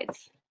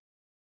slides.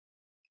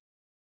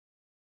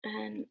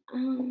 And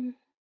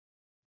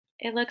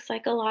it looks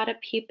like a lot of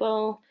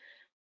people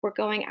were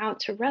going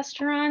out to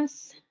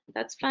restaurants.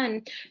 That's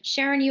fun.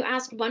 Sharon, you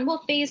asked, when will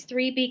phase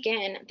 3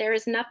 begin? There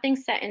is nothing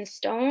set in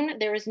stone.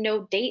 There is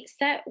no date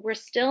set. We're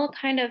still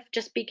kind of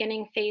just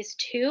beginning phase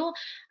 2.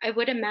 I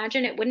would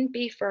imagine it wouldn't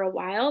be for a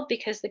while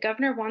because the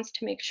governor wants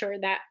to make sure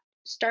that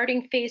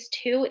starting phase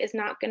 2 is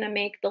not going to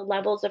make the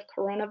levels of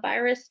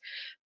coronavirus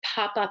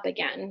pop up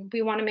again.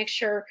 We want to make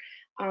sure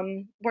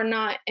we're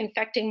not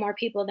infecting more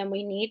people than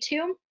we need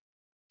to.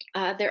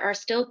 There are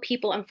still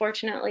people,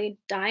 unfortunately,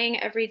 dying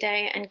every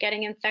day and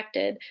getting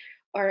infected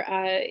or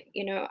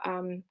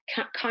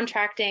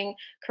contracting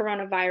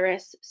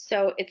coronavirus.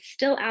 So it's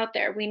still out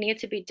there. We need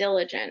to be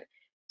diligent.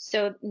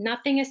 So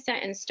nothing is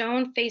set in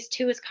stone. Phase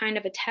 2 is kind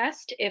of a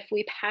test. If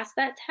we pass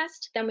that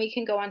test, then we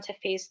can go on to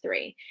phase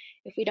 3.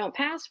 If we don't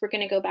pass, we're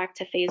going to go back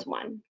to phase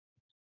 1.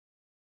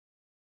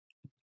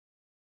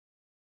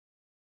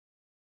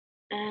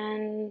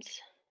 And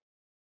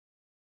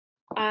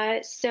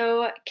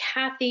so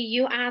Kathy,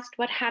 you asked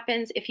what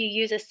happens if you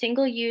use a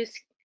single-use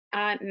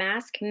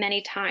mask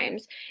many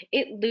times.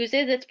 It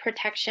loses its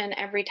protection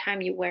every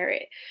time you wear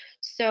it.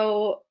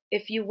 So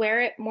if you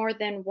wear it more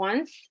than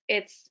once,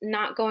 it's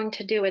not going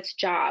to do its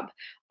job.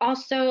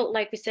 Also,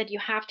 like we said, you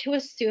have to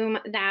assume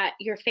that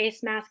your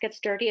face mask gets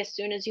dirty as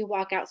soon as you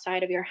walk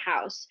outside of your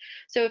house.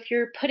 So if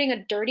you're putting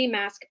a dirty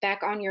mask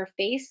back on your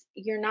face,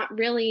 you're not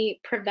really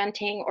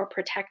preventing or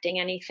protecting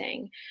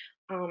anything.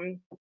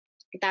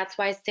 That's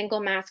why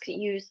single masks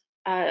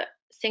are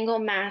single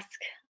masks.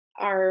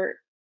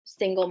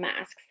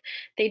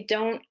 They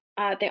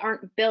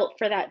aren't built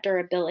for that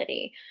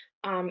durability.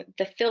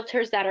 The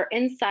filters that are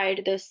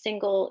inside those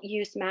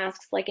single-use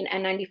masks, like an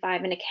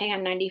N95 and a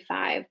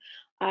KN95,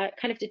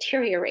 kind of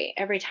deteriorate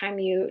every time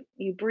you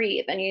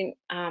breathe. And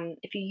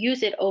if you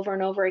use it over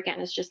and over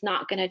again, it's just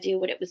not going to do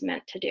what it was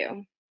meant to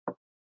do.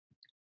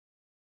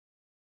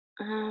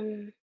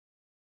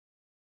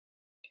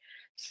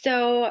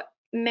 So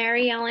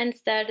Mary Ellen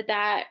said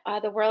that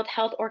the World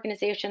Health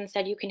Organization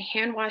said you can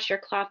hand wash your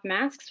cloth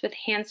masks with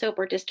hand soap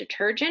or dish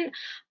detergent.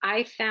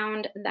 I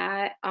found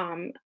that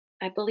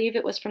I believe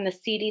it was from the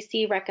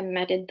CDC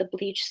recommended the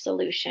bleach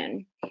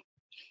solution.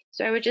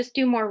 So I would just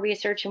do more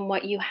research in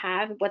what you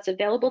have, what's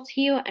available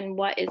to you, and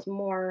what is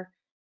more,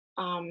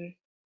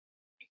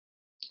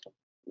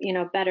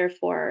 better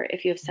for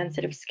if you have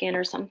sensitive skin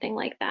or something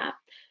like that.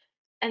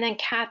 And then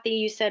Kathy,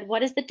 you said,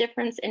 what is the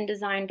difference in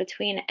design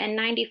between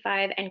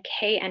N95 and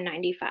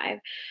KN95?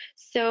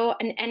 So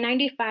an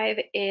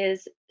N95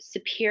 is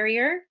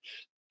superior.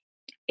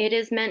 It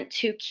is meant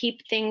to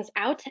keep things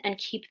out and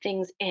keep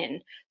things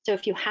in. So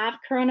if you have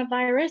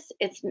coronavirus,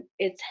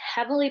 it's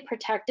heavily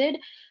protected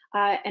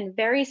and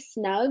very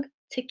snug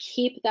to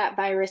keep that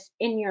virus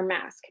in your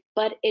mask,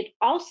 but it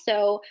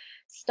also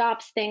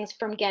stops things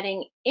from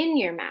getting in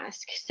your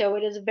mask. So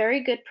it is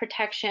very good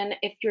protection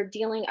if you're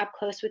dealing up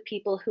close with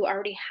people who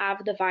already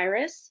have the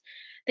virus.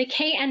 The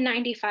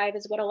KN95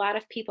 is what a lot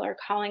of people are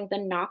calling the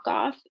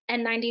knockoff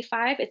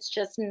N95. It's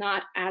just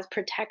not as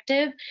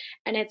protective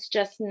and it's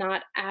just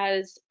not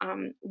as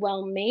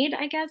well made,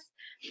 I guess.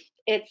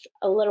 It's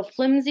a little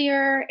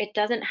flimsier. It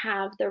doesn't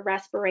have the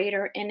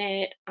respirator in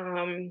it.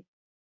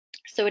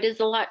 So it is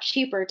a lot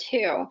cheaper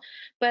too,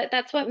 but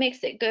that's what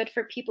makes it good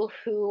for people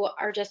who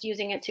are just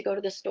using it to go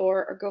to the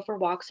store or go for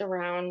walks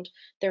around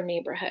their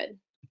neighborhood.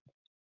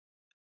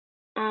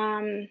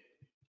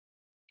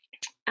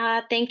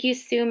 Thank you,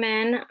 Sue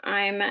Min.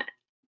 I'm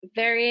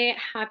very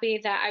happy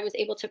that I was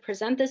able to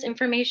present this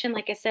information.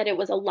 Like I said, it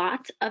was a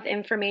lot of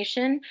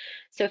information.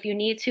 So if you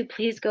need to,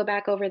 please go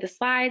back over the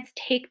slides,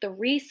 take the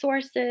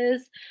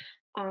resources,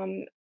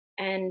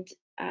 and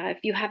if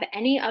you have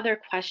any other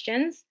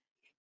questions,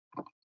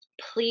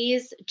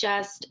 please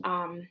just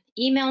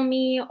email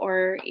me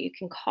or you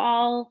can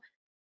call.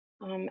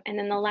 And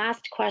then the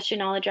last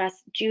question I'll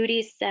address,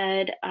 Judy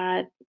said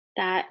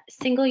that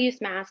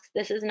single-use masks,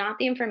 this is not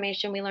the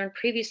information we learned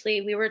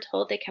previously. We were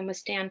told they can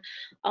withstand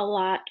a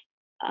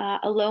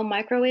low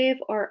microwave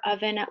or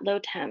oven at low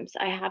temps.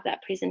 I have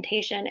that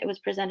presentation. It was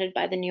presented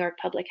by the New York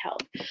Public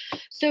Health.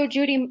 So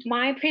Judy,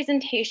 my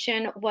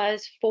presentation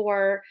was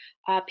for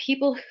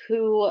people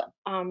who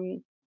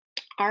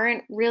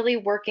aren't really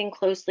working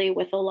closely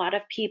with a lot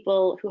of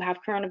people who have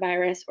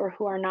coronavirus or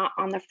who are not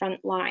on the front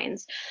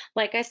lines.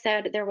 Like I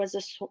said, there was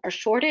a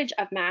shortage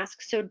of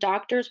masks, so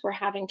doctors were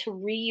having to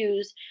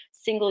reuse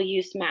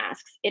single-use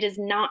masks. It is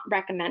not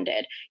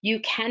recommended.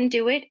 You can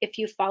do it if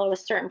you follow a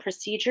certain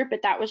procedure,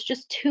 but that was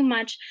just too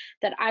much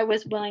that I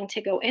was willing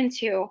to go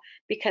into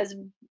because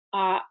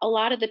a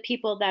lot of the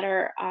people that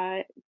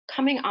are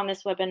coming on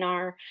this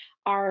webinar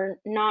are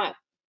not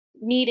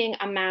needing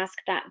a mask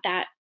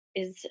that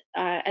is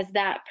as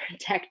that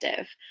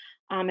protective,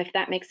 if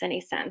that makes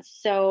any sense.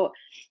 So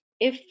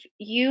if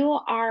you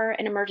are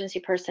an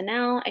emergency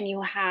personnel and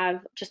you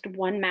have just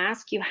one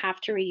mask you have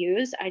to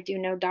reuse, I do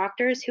know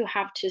doctors who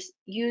have to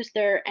use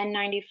their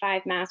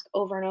N95 mask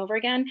over and over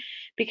again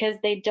because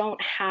they don't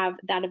have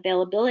that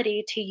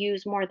availability to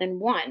use more than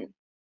one.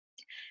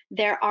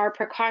 There are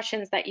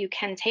precautions that you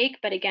can take,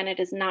 but again,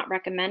 it is not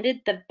recommended.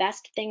 The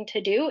best thing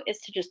to do is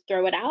to just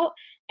throw it out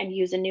and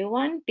use a new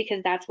one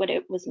because that's what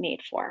it was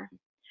made for.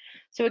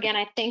 So again,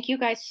 I thank you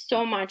guys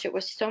so much. It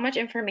was so much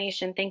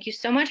information. Thank you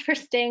so much for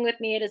staying with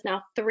me. It is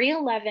now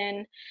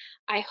 3:11.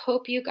 I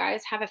hope you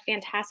guys have a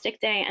fantastic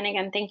day. And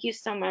again, thank you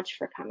so much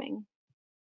for coming.